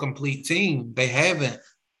have a complete team. They haven't.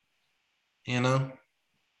 You know.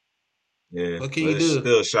 Yeah. What can you It's do?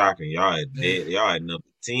 still shocking. Y'all at number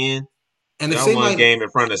 10. And y'all won a game in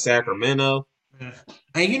front of Sacramento. Yeah.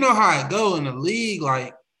 And you know how it go in the league,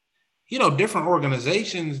 like, different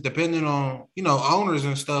organizations, depending on, owners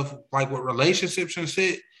and stuff, like with relationships and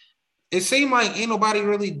shit. It seemed like ain't nobody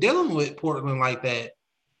really dealing with Portland like that.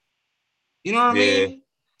 You know what I mean?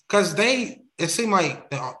 Because it seemed like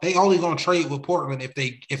they only gonna trade with Portland if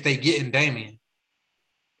they get in Damian.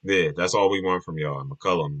 Yeah, that's all we want from y'all.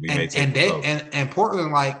 McCollum. We may take McCollum. And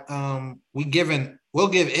Portland, like, we'll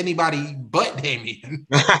give anybody but Damian.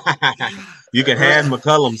 You can have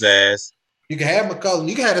McCollum's ass. You can have McCollum.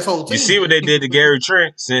 You can have this whole team. You see what they did to Gary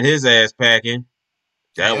Trent? Sent his ass packing.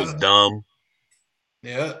 That was dumb.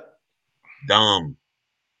 Yeah. Dumb.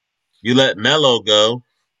 You let Melo go.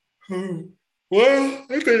 Well,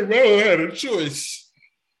 I think Melo had a choice.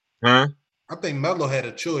 Huh? I think Melo had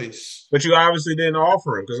a choice. But you obviously didn't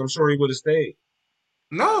offer him because I'm sure he would have stayed.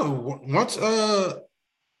 No. Once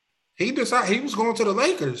he decided he was going to the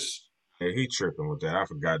Lakers. Yeah, he tripping with that. I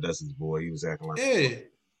forgot that's his boy. He was acting like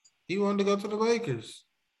he wanted to go to the Lakers.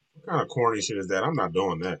 What kind of corny shit is that? I'm not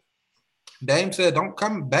doing that. Dame said, "Don't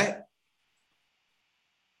come back,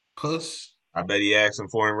 puss." I bet he asking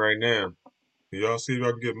for him right now. Y'all see if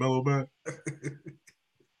I can get Melo back?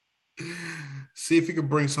 See if he can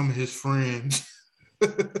bring some of his friends.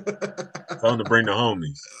 Tell him to bring the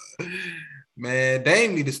homies. Man,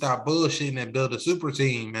 Dame need to stop bullshitting and build a super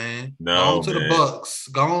team, man. No, go on to the Bucks.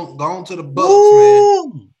 Go on to the Bucks,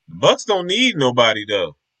 Woo! Man. The Bucks don't need nobody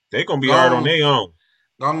though. They gonna be hard on their own.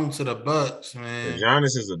 Go on to the Bucks, man.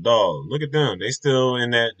 Giannis is a dog. Look at them. They still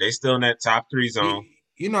in that top 3 zone.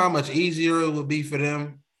 You know how much easier it would be for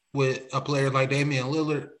them with a player like Damian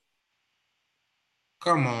Lillard?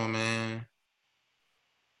 Come on, man.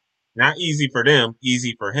 Not easy for them,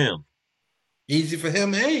 easy for him. Easy for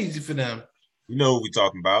him and easy for them. You know what we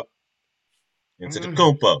talking about. Into the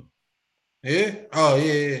Kumpo. Yeah? Oh,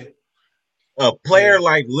 yeah. A player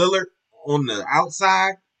like Lillard on the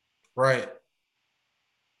outside. Right.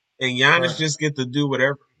 And Giannis just get to do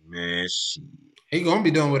whatever. Man, shit. He gonna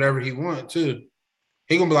be doing whatever he wants too.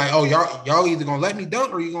 He gonna be like, oh, y'all either gonna let me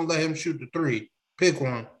dunk or you gonna let him shoot the 3. Pick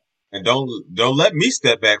one. And don't let me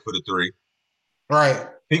step back for the 3. Right.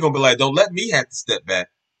 He gonna be like, don't let me have to step back.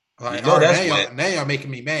 Like, all right, now y'all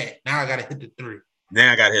making me mad. Now I gotta hit the 3.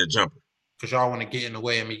 Now I gotta hit a jumper. Because y'all want to get in the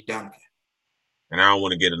way of me dunking. And I don't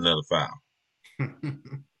want to get another foul.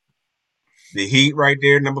 The Heat right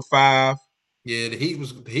there, number 5. Yeah, the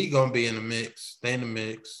Heat gonna be in the mix. They in the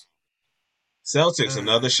mix. Celtics,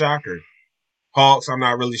 another shocker. Hawks, I'm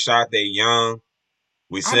not really shocked. They young.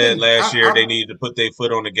 We said last year they needed to put their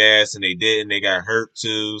foot on the gas, and they didn't. They got hurt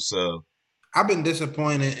too. So I've been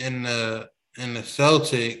disappointed in the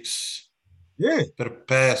Celtics. Yeah. For the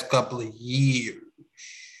past couple of years.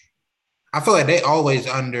 I feel like they always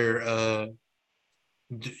under.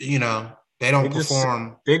 They don't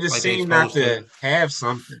perform. They just seem not to have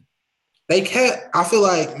something. They can't. I feel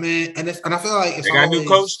like, man, and I feel like it's they got always, a new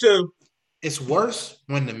coach too. It's worse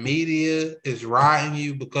when the media is riding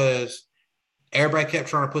you because everybody kept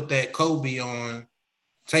trying to put that Kobe on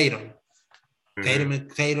Tatum. Mm-hmm.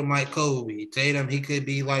 Tatum like Kobe. Tatum, he could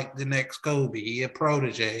be like the next Kobe. He a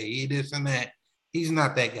protege. He this and that. He's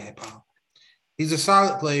not that guy, Paul. He's a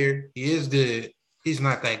solid player. He is good. He's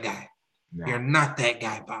not that guy. No. You're not that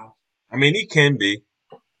guy, Paul. I mean, he can be.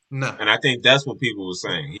 No. And I think that's what people were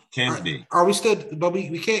saying. He can be. Are we still? But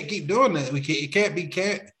we can't keep doing that. We can't.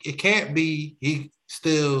 It can't be. He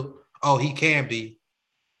still. Oh, he can be.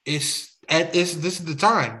 It's at. This is the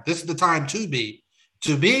time. This is the time to be.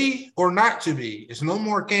 To be or not to be. It's no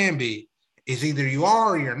more can be. It's either you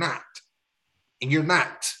are or you're not. And you're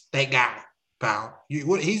not that guy, pal.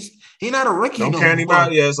 He's not a rookie. Don't count him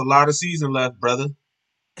out. Yeah, it's a lot of season left, brother.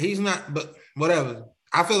 He's not. But whatever.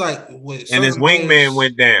 I feel like with and his wingman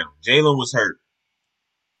went down. Jalen was hurt.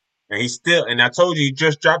 And I told you, he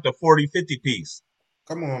just dropped a 40-50 piece.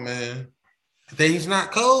 Come on, man. Then he's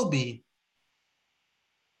not Kobe.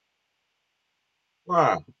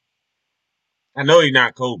 Wow. I know he's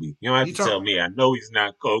not Kobe. You don't have to tell me. I know he's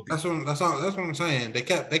not Kobe. That's what I'm saying. They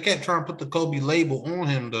kept trying to put the Kobe label on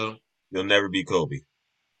him though. He'll never be Kobe.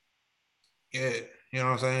 Yeah, you know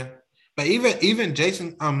what I'm saying? But even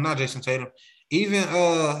Jason, not Jason Tatum. Even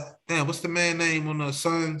what's the man name on the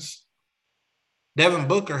Suns? Devin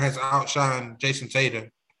Booker has outshined Jason Tatum.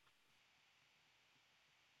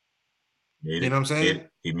 You know what I'm saying?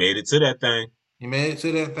 He made it to that thing.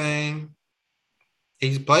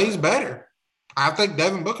 He plays better. I think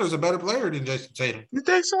Devin Booker is a better player than Jason Tatum. You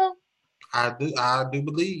think so? I do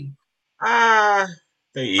believe.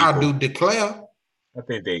 They equal. I do declare. I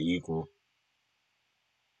think they equal.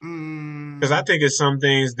 Because I think it's some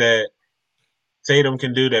things that Tatum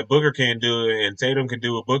can do that Booker can't do, and Tatum can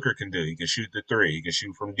do what Booker can do. He can shoot the three. He can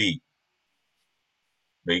shoot from deep.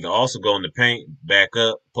 But he can also go in the paint, back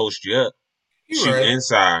up, post you up, shoot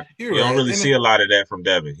inside. You don't really see a lot of that from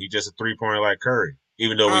Devin. He's just a three-pointer like Curry.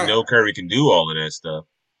 Even though we know Curry can do all of that stuff.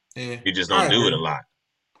 Yeah. He just don't do it a lot.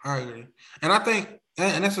 I agree. And I think,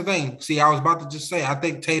 and that's the thing. See, I was about to just say, I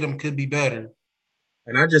think Tatum could be better.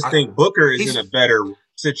 And I just think Booker is in a better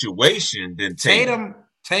situation than Tatum.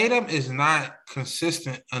 Tatum is not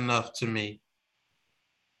consistent enough to me.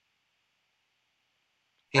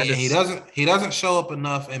 He doesn't show up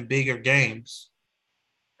enough in bigger games.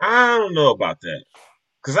 I don't know about that.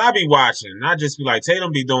 Because I be watching, and I just be like,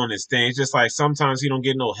 Tatum be doing this thing. It's just like sometimes he don't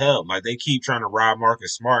get no help. Like they keep trying to rob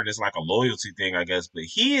Marcus Smart, and it's like a loyalty thing, I guess. But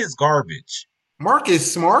he is garbage.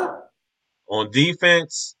 Marcus Smart? On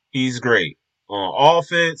defense, he's great. On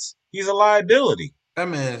offense, he's a liability. That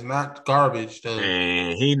man is not garbage, though.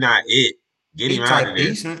 And he not it. Get him out of there.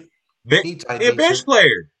 Decent. He's a bench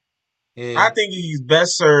player. Yeah. I think he's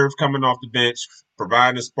best served coming off the bench,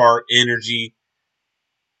 providing a spark, energy.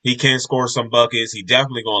 He can score some buckets. He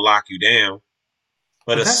definitely gonna lock you down.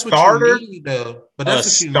 But a starter, though. But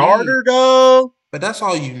that's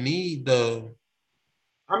all you need, though.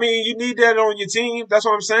 I mean, you need that on your team. That's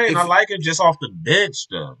what I'm saying. I like him just off the bench,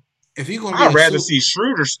 though. If you gonna, I'd rather see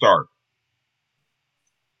Schroeder start.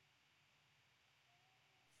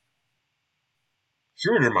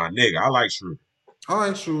 Schroeder, my nigga. I like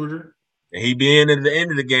Schroeder. And he be in at the end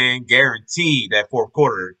of the game, guaranteed that fourth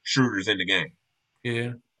quarter, Schroeder's in the game.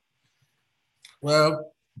 Yeah.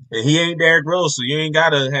 Well, and he ain't Derrick Rose, so you ain't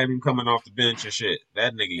gotta have him coming off the bench and shit.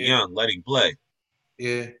 That nigga young, let him play.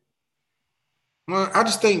 Yeah. Well, I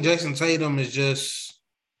just think Jason Tatum is just.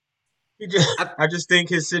 I just think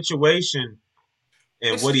his situation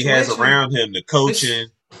and what he has around him, the coaching.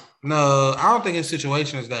 No, I don't think his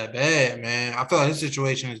situation is that bad, man. I feel like his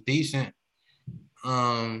situation is decent.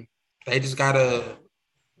 They just gotta.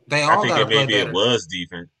 I think maybe it was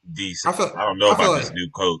decent. I don't know about this new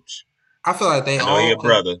coach. I feel like I know he a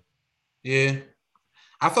brother. Yeah.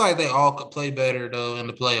 I feel like they all could play better, though, in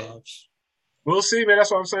the playoffs. We'll see, man.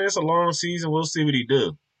 That's what I'm saying. It's a long season. We'll see what he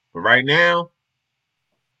do. But right now,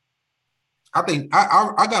 I think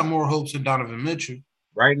I got more hopes than Donovan Mitchell.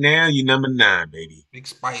 Right now, you number 9, baby. Big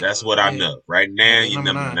spike. That's what I know. Right now, you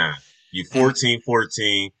number 9. You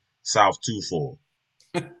 14-14, South 2-4.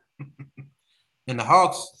 And the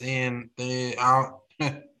Hawks, and they out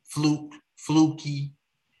fluky.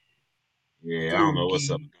 Yeah, I don't know what's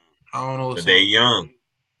up. But they young.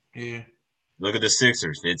 Yeah. Look at the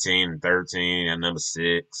Sixers, 15-13, and number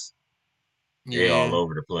 6. Yeah, all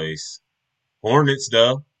over the place. Hornets,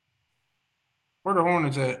 though. Where the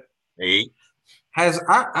Hornets at? 8.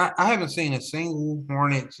 I haven't seen a single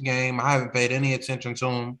Hornets game. I haven't paid any attention to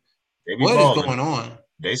them. What is going on?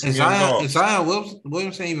 Is Zion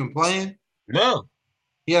Williamson even playing? No.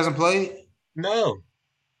 He hasn't played? No.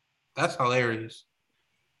 That's hilarious.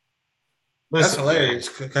 Listen, that's hilarious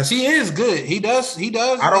because he is good. He does.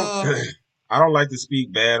 I don't like to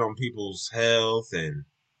speak bad on people's health, and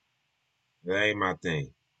that ain't my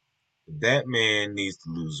thing. That man needs to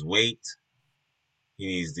lose weight. He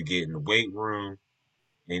needs to get in the weight room,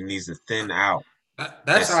 and he needs to thin out.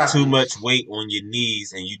 That's too much weight on your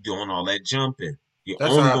knees, and you doing all that jumping. You're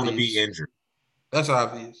only going to be injured. That's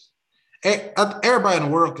obvious. Everybody in the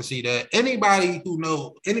world can see that. Anybody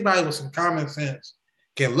with some common sense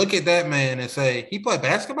can look at that man and say, he played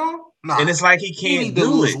basketball? Nah. And it's like he can't do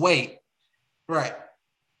lose weight. Right.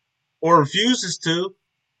 Or refuses to.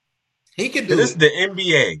 He can do it. This is the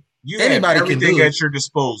NBA. You Anybody have everything at your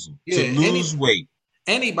disposal to lose weight.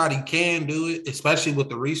 Anybody can do it, especially with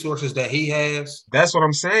the resources that he has. That's what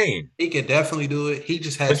I'm saying. He could definitely do it. He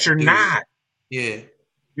just has to. But you're not. Yeah.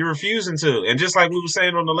 You're refusing to. And just like we were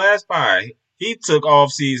saying on the last pod, he took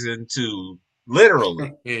off season to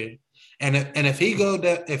literally. Yeah. And if he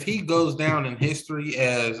goes down in history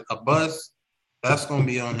as a bust, that's gonna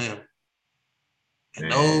be on him. And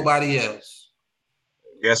nobody else.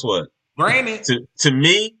 Guess what? Granted. To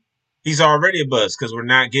me, he's already a bust because we're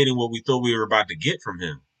not getting what we thought we were about to get from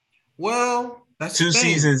him. Well, that's 2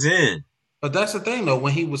 seasons in. But that's the thing, though.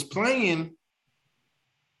 When he was playing,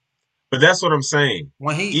 but that's what I'm saying.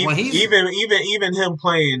 Even him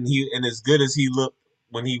playing, and as good as he looked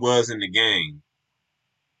when he was in the game,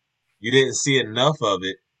 you didn't see enough of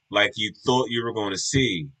it like you thought you were going to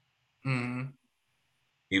see. Mm-hmm.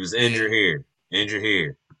 He was injured here, injured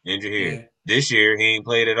here, injured here. Yeah. This year, he ain't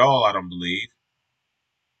played at all, I don't believe.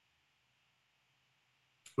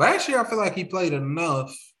 Last year, I feel like he played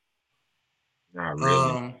enough. Not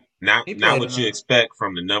really. Not what you expect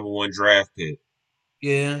from the number 1 draft pick.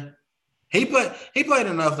 Yeah. He played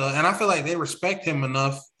enough, though, and I feel like they respect him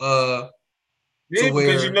enough. Because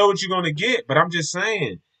you know what you're going to get. But I'm just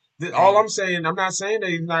saying. All I'm saying, I'm not saying that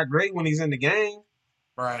he's not great when he's in the game.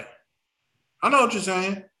 Right. I know what you're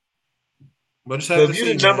saying. But just if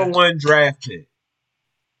you're the number 1 draft pick,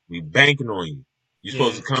 we banking on you. You're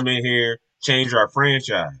supposed to come in here, change our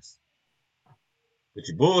franchise. But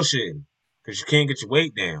you're bullshitting because you can't get your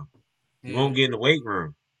weight down. You won't get in the weight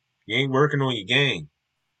room. You ain't working on your game.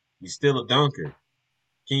 You're still a dunker.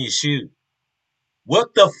 Can you shoot?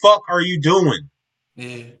 What the fuck are you doing?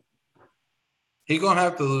 Yeah. He gonna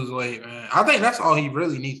have to lose weight, man. I think that's all he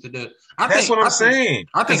really needs to do. That's what I'm saying.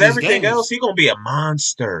 Because everything else, he gonna be a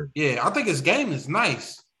monster. Yeah, I think his game is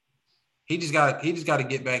nice. He just got to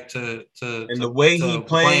get back to the way he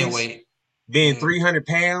plays, weight. Being 300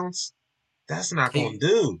 pounds, that's not gonna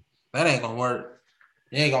do. That ain't gonna work.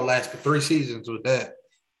 He ain't gonna last for 3 seasons with that.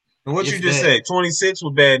 And what you just said, 26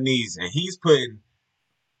 with bad knees, and he's putting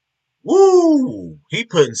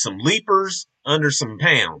some leapers under some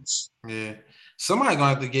pounds. Yeah. Somebody gonna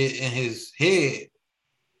have to get in his head.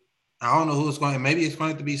 I don't know who it's going to. Maybe it's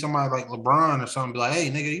going to be somebody like LeBron or something. Be like, hey,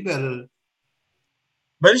 nigga, you better.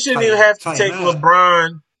 But it shouldn't even have to take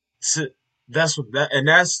LeBron to.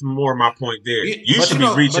 That's more my point there. You should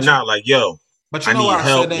be reaching out like, yo, but you I need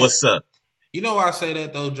help. What's up? You know why I say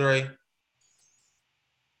that though, Dre?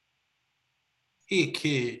 He a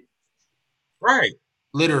kid. Right.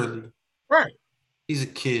 Literally. Right. He's a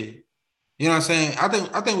kid. You know what I'm saying?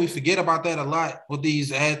 I think we forget about that a lot with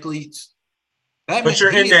these athletes. But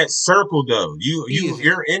you're in that circle though.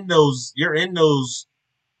 You're in those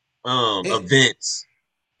events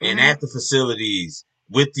and at the facilities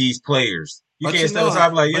with these players. You can't step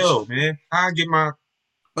aside like, yo, man, I get my.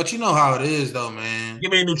 But you know how it is though, man.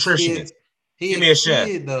 Give me a nutritionist. Give me a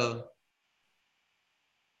chef. Though.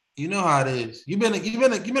 You know how it is. You've been a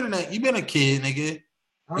kid, nigga.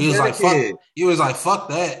 You was like, fuck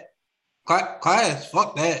that. Class,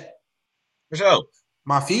 fuck that. For sure.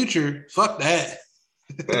 My future, fuck that.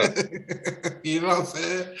 Yeah. You know what I'm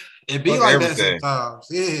saying? It be fuck like everything. That sometimes.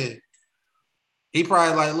 Yeah. He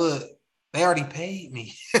probably like, look, they already paid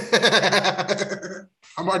me.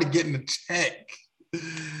 I'm already getting the check.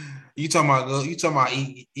 You talking about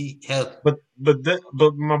eat healthy.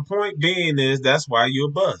 But my point being is that's why you're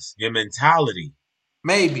a bust. Your mentality.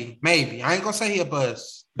 Maybe. I ain't gonna say he a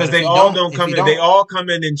bust. Because they all don't come in. They all come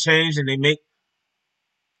in and change, and they make.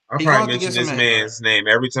 I probably mention this man's name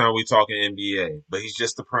every time we talk in NBA, but he's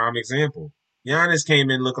just a prime example. Giannis came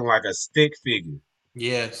in looking like a stick figure.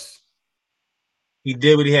 Yes. He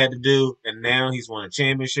did what he had to do, and now he's won a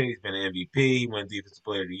championship. He's been an MVP. He won Defensive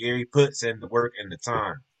Player of the Year. He puts in the work and the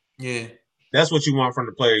time. Yeah. That's what you want from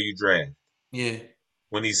the player you draft. Yeah.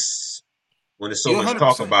 When there's so much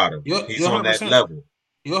talk about him, he's on that level.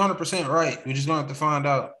 You're 100% right. We're just going to have to find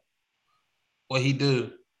out what he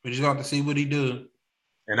do. We're just going to have to see what he do.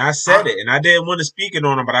 And I said it, and I didn't want to speak it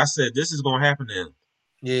on him, but I said this is going to happen to him.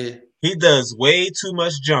 Yeah. He does way too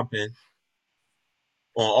much jumping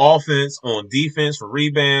on offense, on defense for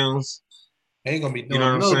rebounds. He ain't going to be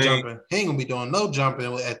doing no jumping. He ain't going to be doing no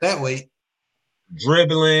jumping at that weight.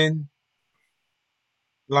 Dribbling.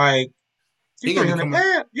 Like, you're 300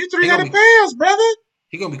 pounds. You're 300 pounds, brother.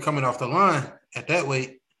 He going to be coming off the line at that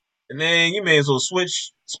weight. And then you may as well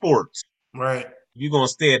switch sports. Right. You're gonna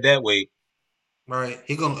stay at that weight. Right.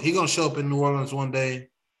 He gonna show up in New Orleans one day,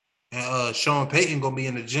 and Sean Payton gonna be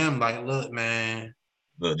in the gym. Like, look, man.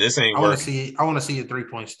 Look, this ain't working. I want to see your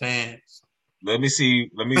 3-point stance. Let me see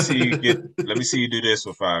you do this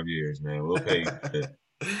for 5 years, man. We'll pay you good.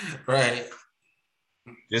 Right.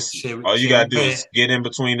 Just all you gotta do is get in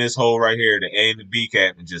between this hole right here, the A and the B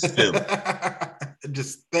cap, and just fill it.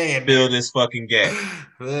 Just stand Fill this fucking gap.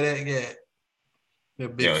 Fill that gap.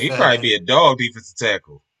 Yo, he'd probably be a dog defensive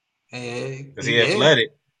tackle. Because he athletic.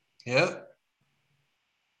 Yep.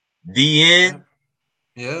 DN.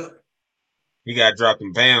 Yep. He got dropped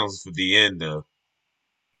in pounds for DN though.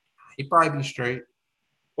 He probably be straight.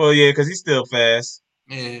 Well, yeah, because he's still fast.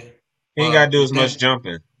 Yeah. He ain't got to do as much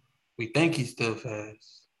jumping. We think he's still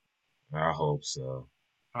fast. I hope so.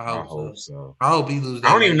 I hope so. I hope he loses.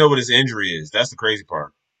 I don't even know what his injury is. That's the crazy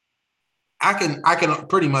part. I can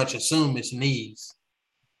pretty much assume it's knees.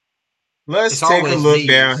 Let's take a look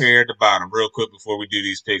down here at the bottom real quick before we do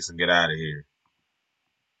these picks and get out of here.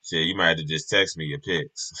 Shit, you might have to just text me your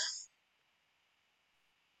picks.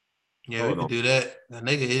 Yeah, we can do that. The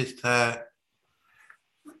nigga is tired.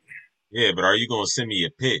 Yeah, but are you going to send me your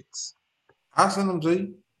picks? I'll send them to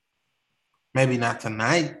you. Maybe not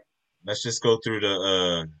tonight. Let's just go through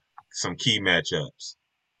the some key matchups.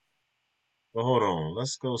 But hold on.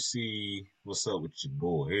 Let's go see what's up with your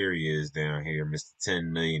boy. Here he is down here, Mr.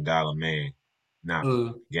 $10 million man. Not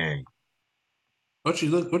gang. What you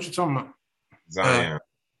talking about? Zion.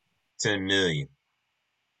 10 million.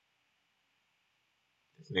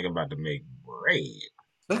 This nigga about to make bread.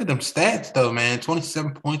 Look at them stats though, man.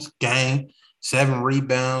 27 points a game, 7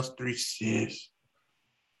 rebounds, 3 assists.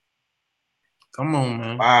 Come on,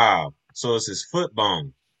 man. Wow. So it's his foot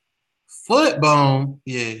bone. Foot bone?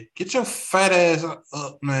 Yeah. Get your fat ass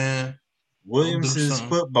up, man. Williams'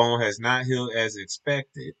 foot bone has not healed as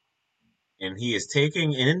expected, and he is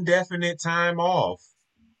taking indefinite time off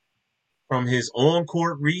from his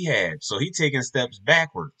on-court rehab. So he's taking steps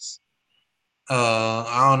backwards.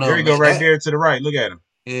 I don't know. There you go, right there to the right. Look at him.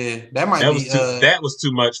 Yeah, that was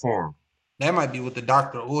too much for him. That might be what the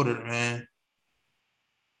doctor ordered, man.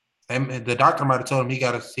 And the doctor might have told him he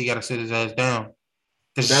gotta sit his ass down.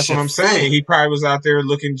 That's what I'm saying. He probably was out there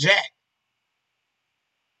looking jacked.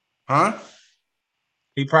 Huh?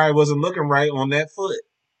 He probably wasn't looking right on that foot.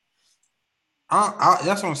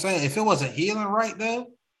 That's what I'm saying. If it wasn't healing right, though,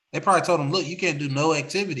 they probably told him, look, you can't do no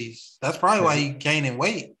activities. That's probably why he gaining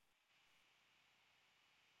weight.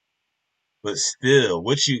 But still,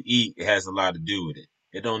 what you eat has a lot to do with it.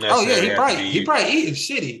 It don't necessarily he probably eating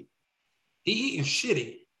shitty. He eating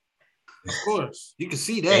shitty. Of course. You can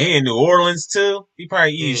see that. And he in New Orleans, too. He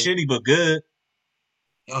probably eating shitty, but good.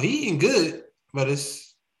 Oh, he eating good, but he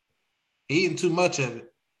eating too much of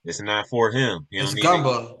it. It's not for him. It's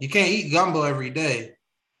gumbo. You can't eat gumbo every day.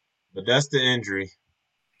 But that's the injury.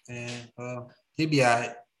 Yeah, he'll be all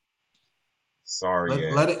right.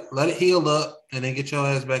 Sorry, let it heal up and then get your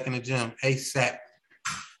ass back in the gym. ASAP.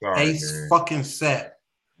 Fucking sap.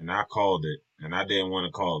 And I called it, and I didn't want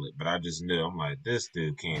to call it, but I just knew. I'm like, this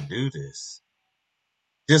dude can't do this.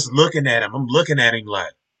 Just looking at him, I'm looking at him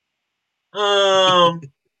like,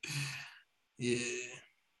 yeah.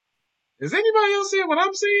 Is anybody else seeing what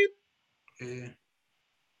I'm seeing? Yeah.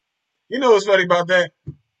 You know what's funny about that?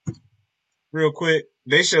 Real quick,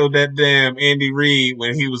 they showed that damn Andy Reid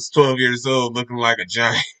when he was 12 years old looking like a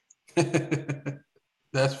giant.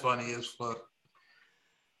 That's funny as fuck.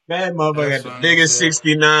 That motherfucker got the biggest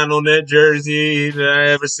 69 on that jersey that I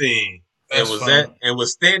ever seen. And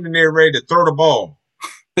was standing there ready to throw the ball.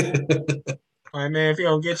 Like, man, if you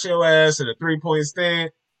don't get your ass in a 3-point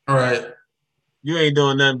stand, right, you ain't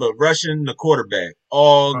doing nothing but rushing the quarterback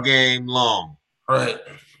all game long. Right.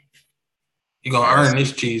 You're going to earn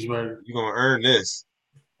this cheeseburger. You're going to earn this.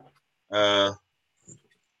 So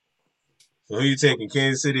who you taking,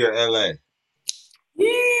 Kansas City or LA?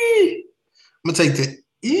 I'm going to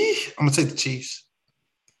take the Chiefs.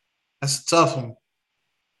 That's a tough one. I'm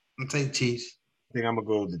going to take the Chiefs. I think I'm going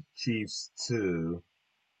to go with the Chiefs, too.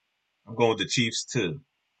 I'm going with the Chiefs, too.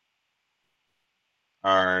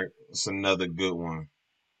 All right. That's another good one.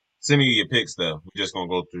 Send me your picks, though. We're just going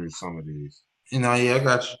to go through some of these. Yeah, I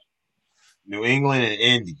got you. New England and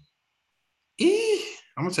Indy.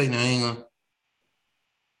 I'm going to take New England.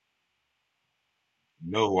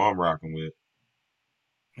 You know who I'm rocking with.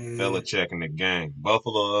 Belichick and the gang.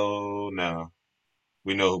 Buffalo, no.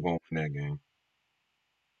 We know who's going to win that game.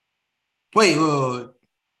 Wait,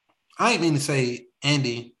 I ain't mean to say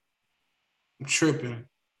Andy. I'm tripping.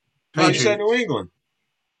 No, you said New England.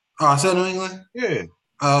 Oh, I said New England? Yeah.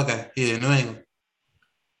 Oh, okay. Yeah, New England.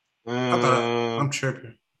 I thought I'm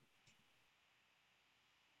tripping.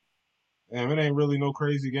 Damn, it ain't really no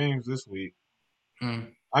crazy games this week. Hmm.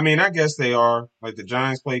 I mean, I guess they are. Like the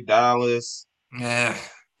Giants play Dallas. Yeah.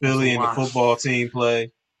 Philly and the football team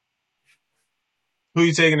play. Who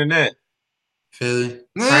you taking in that? Philly.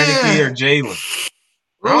 Heineke or Jalen?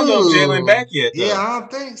 I don't know if Jalen back yet, though. Yeah, I don't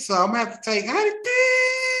think so. I'm going to have to take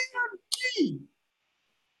Heineke.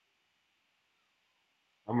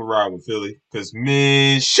 I'm going to ride with Philly because,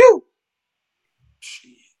 man, shoot.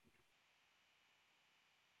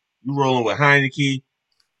 You rolling with Heineke.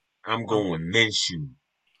 I'm going Minshew.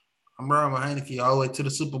 I'm riding with Heineke all the way to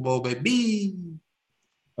the Super Bowl, baby.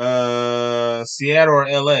 Seattle or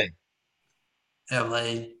LA?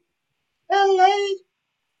 LA. LA.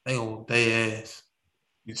 They on their ass.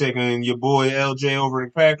 You taking your boy LJ over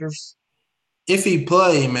the Packers? If he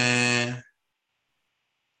play, man.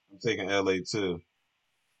 I'm taking LA too.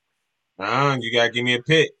 You gotta give me a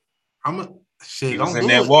pick. He was in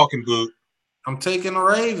that walking boot. I'm taking the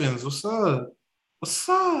Ravens. What's up? What's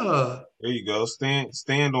up? There you go.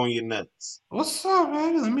 Stand on your nuts. What's up,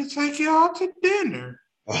 man? Let me take you out to dinner.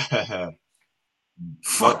 Fuck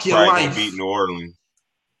Bucks your probably life. gonna beat New Orleans.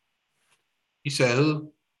 You said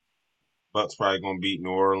who? Bucks probably gonna beat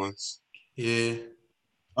New Orleans. Yeah.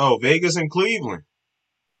 Oh, Vegas and Cleveland.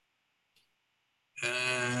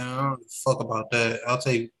 I don't fuck about that. I'll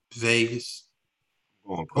take Vegas.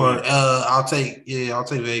 Or I'll take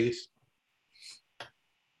Vegas.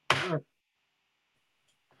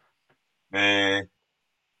 Man,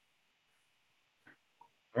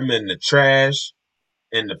 I'm in the trash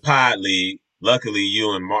in the pod league. Luckily,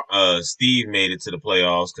 you and Steve made it to the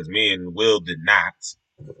playoffs because me and Will did not.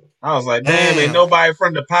 I was like, damn, ain't nobody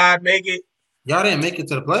from the pod make it? Y'all didn't make it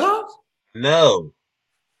to the playoffs? No.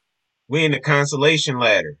 We in the consolation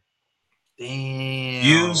ladder. Damn.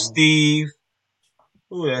 You, Steve.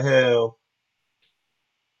 Who the hell?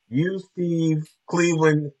 You, Steve.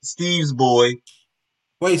 Cleveland, Steve's boy.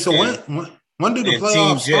 Wait, so when do the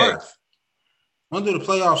playoffs start? When do the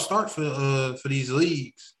playoffs start for these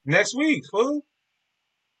leagues? Next week, fool.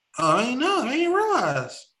 Oh, I ain't know. I ain't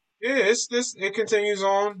realize. Yeah, it continues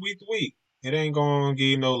on week to week. It ain't gonna give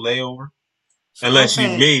you no layover. So unless you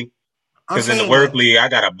me. Because in the work league, I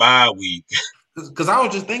got a bye week. Because I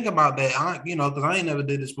was just thinking about that. Because I ain't never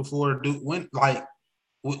did this before. They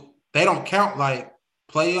don't count like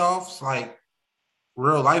playoffs, like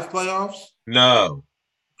real life playoffs? No.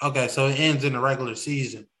 Okay, so it ends in the regular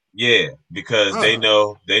season. Yeah, because they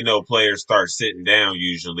know players start sitting down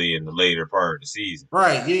usually in the later part of the season.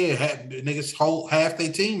 Right, yeah. Niggas half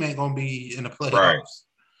their team ain't gonna be in the playoffs.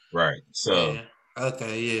 Right. So yeah.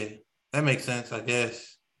 Okay, yeah. That makes sense, I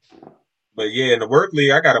guess. But yeah, in the work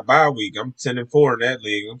league, I got a bye week. I'm 10-4 in that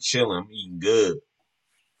league. I'm chilling. I'm eating good.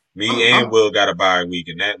 Will got a bye week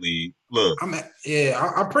in that league. Look.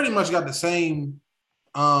 I pretty much got the same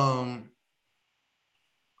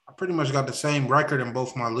I pretty much got the same record in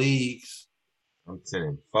both my leagues. I'm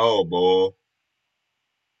 10-4, boy.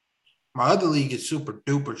 My other league is super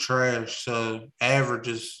duper trash, so average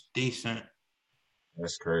is decent.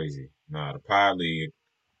 That's crazy. Nah, the pod league,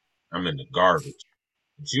 I'm in the garbage.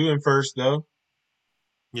 But you in first though.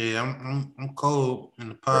 Yeah, I'm cold in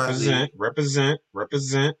the pod league. Represent.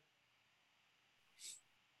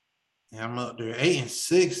 Yeah, I'm up there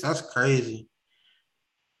 8-6. That's crazy.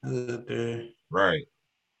 Up there. Right.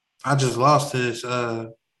 I just lost to this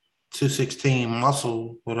 216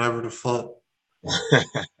 muscle, whatever the fuck.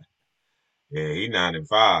 Yeah, he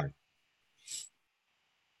 9-5.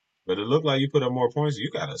 But it looked like you put up more points.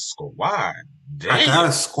 You got a squad. Damn. I got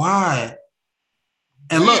a squad.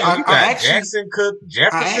 And look, you got actually, Jackson, Cook,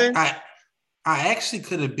 Jefferson. I actually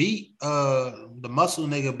could have beat the muscle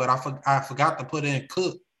nigga, but I forgot to put in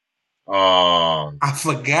Cook. Oh. I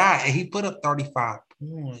forgot. He put up 35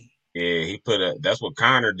 points. Yeah, he put up. That's what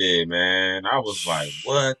Connor did, man. I was like,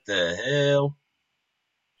 what the hell?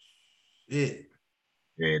 Yeah,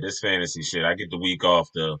 this fantasy shit. I get the week off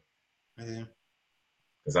though. Yeah.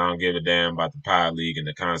 Because I don't give a damn about the pod league and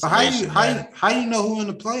the consolation. So how you know who in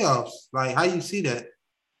the playoffs? Like, how you see that?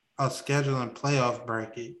 A scheduling playoff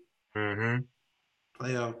bracket. Mm-hmm.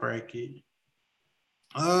 Playoff bracket.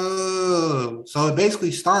 Oh, so it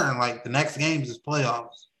basically starting like the next games is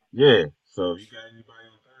playoffs. Yeah. So if you got anybody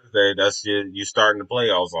on Thursday, that's you starting the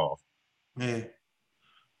playoffs off. Yeah.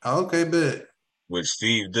 Okay, bet. Which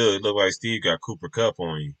Steve did. It looked like Steve got Cooper Kupp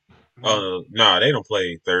on you. No, they don't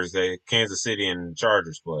play Thursday. Kansas City and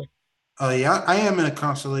Chargers play. Oh yeah, I am in a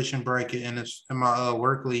consolation bracket and it's in my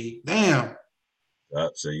work league. Damn.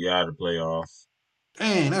 So you out of the playoffs.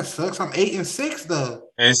 Dang, that sucks. I'm 8-6 though.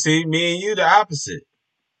 And see, me and you the opposite.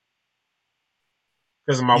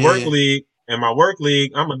 Because in my work league,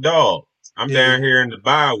 I'm a dog. I'm down here in the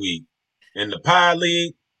bye week. In the pie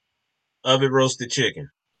league, oven roasted chicken.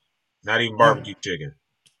 Not even barbecue chicken.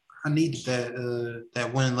 I needed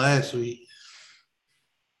that win last week.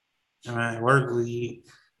 All right, work league.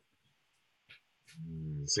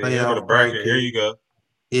 See, here go the bracket. Here you go.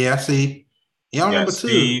 Yeah, I see. Yeah, I'm number 2.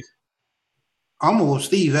 Steve. I'm gonna whoop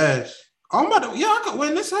Steve ass. I'm about to. Yeah, I could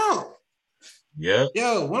win this out. Yeah.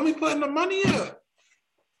 Yo, when we putting the money up?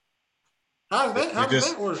 How does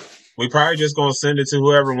that work? We probably just gonna send it to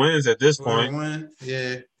whoever wins at this point.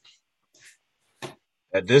 Yeah.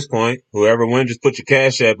 At this point, whoever wins, just put your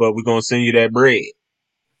cash app up. We're gonna send you that bread.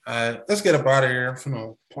 All right, let's get up out of here. I'm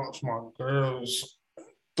finna punch my girl's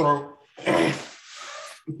throat.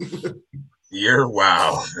 You're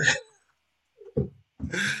wow.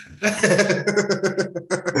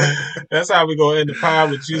 That's how we gonna end the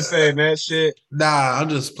pod with you saying that shit. Nah, I'm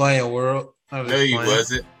just playing, world. No, you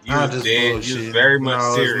wasn't. You was dead. Bullshit. You was very much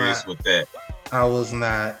serious with that. I was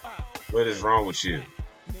not. What is wrong with you?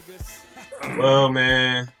 Well,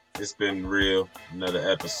 man, it's been real. Another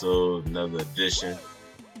episode, another edition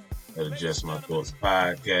of the Just My Thoughts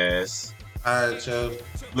podcast. All right, Joe.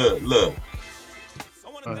 Look.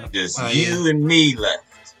 Just you and me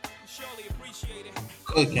left.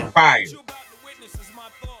 Cooking. Fired.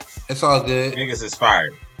 It's all good. Niggas is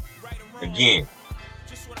fired. Again.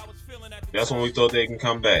 That's when we thought they can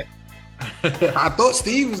come back. I thought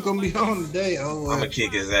Steve was going to be on today. Oh, I'm going to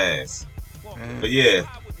kick his ass. But yeah.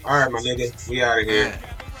 All right, my nigga. We out of here.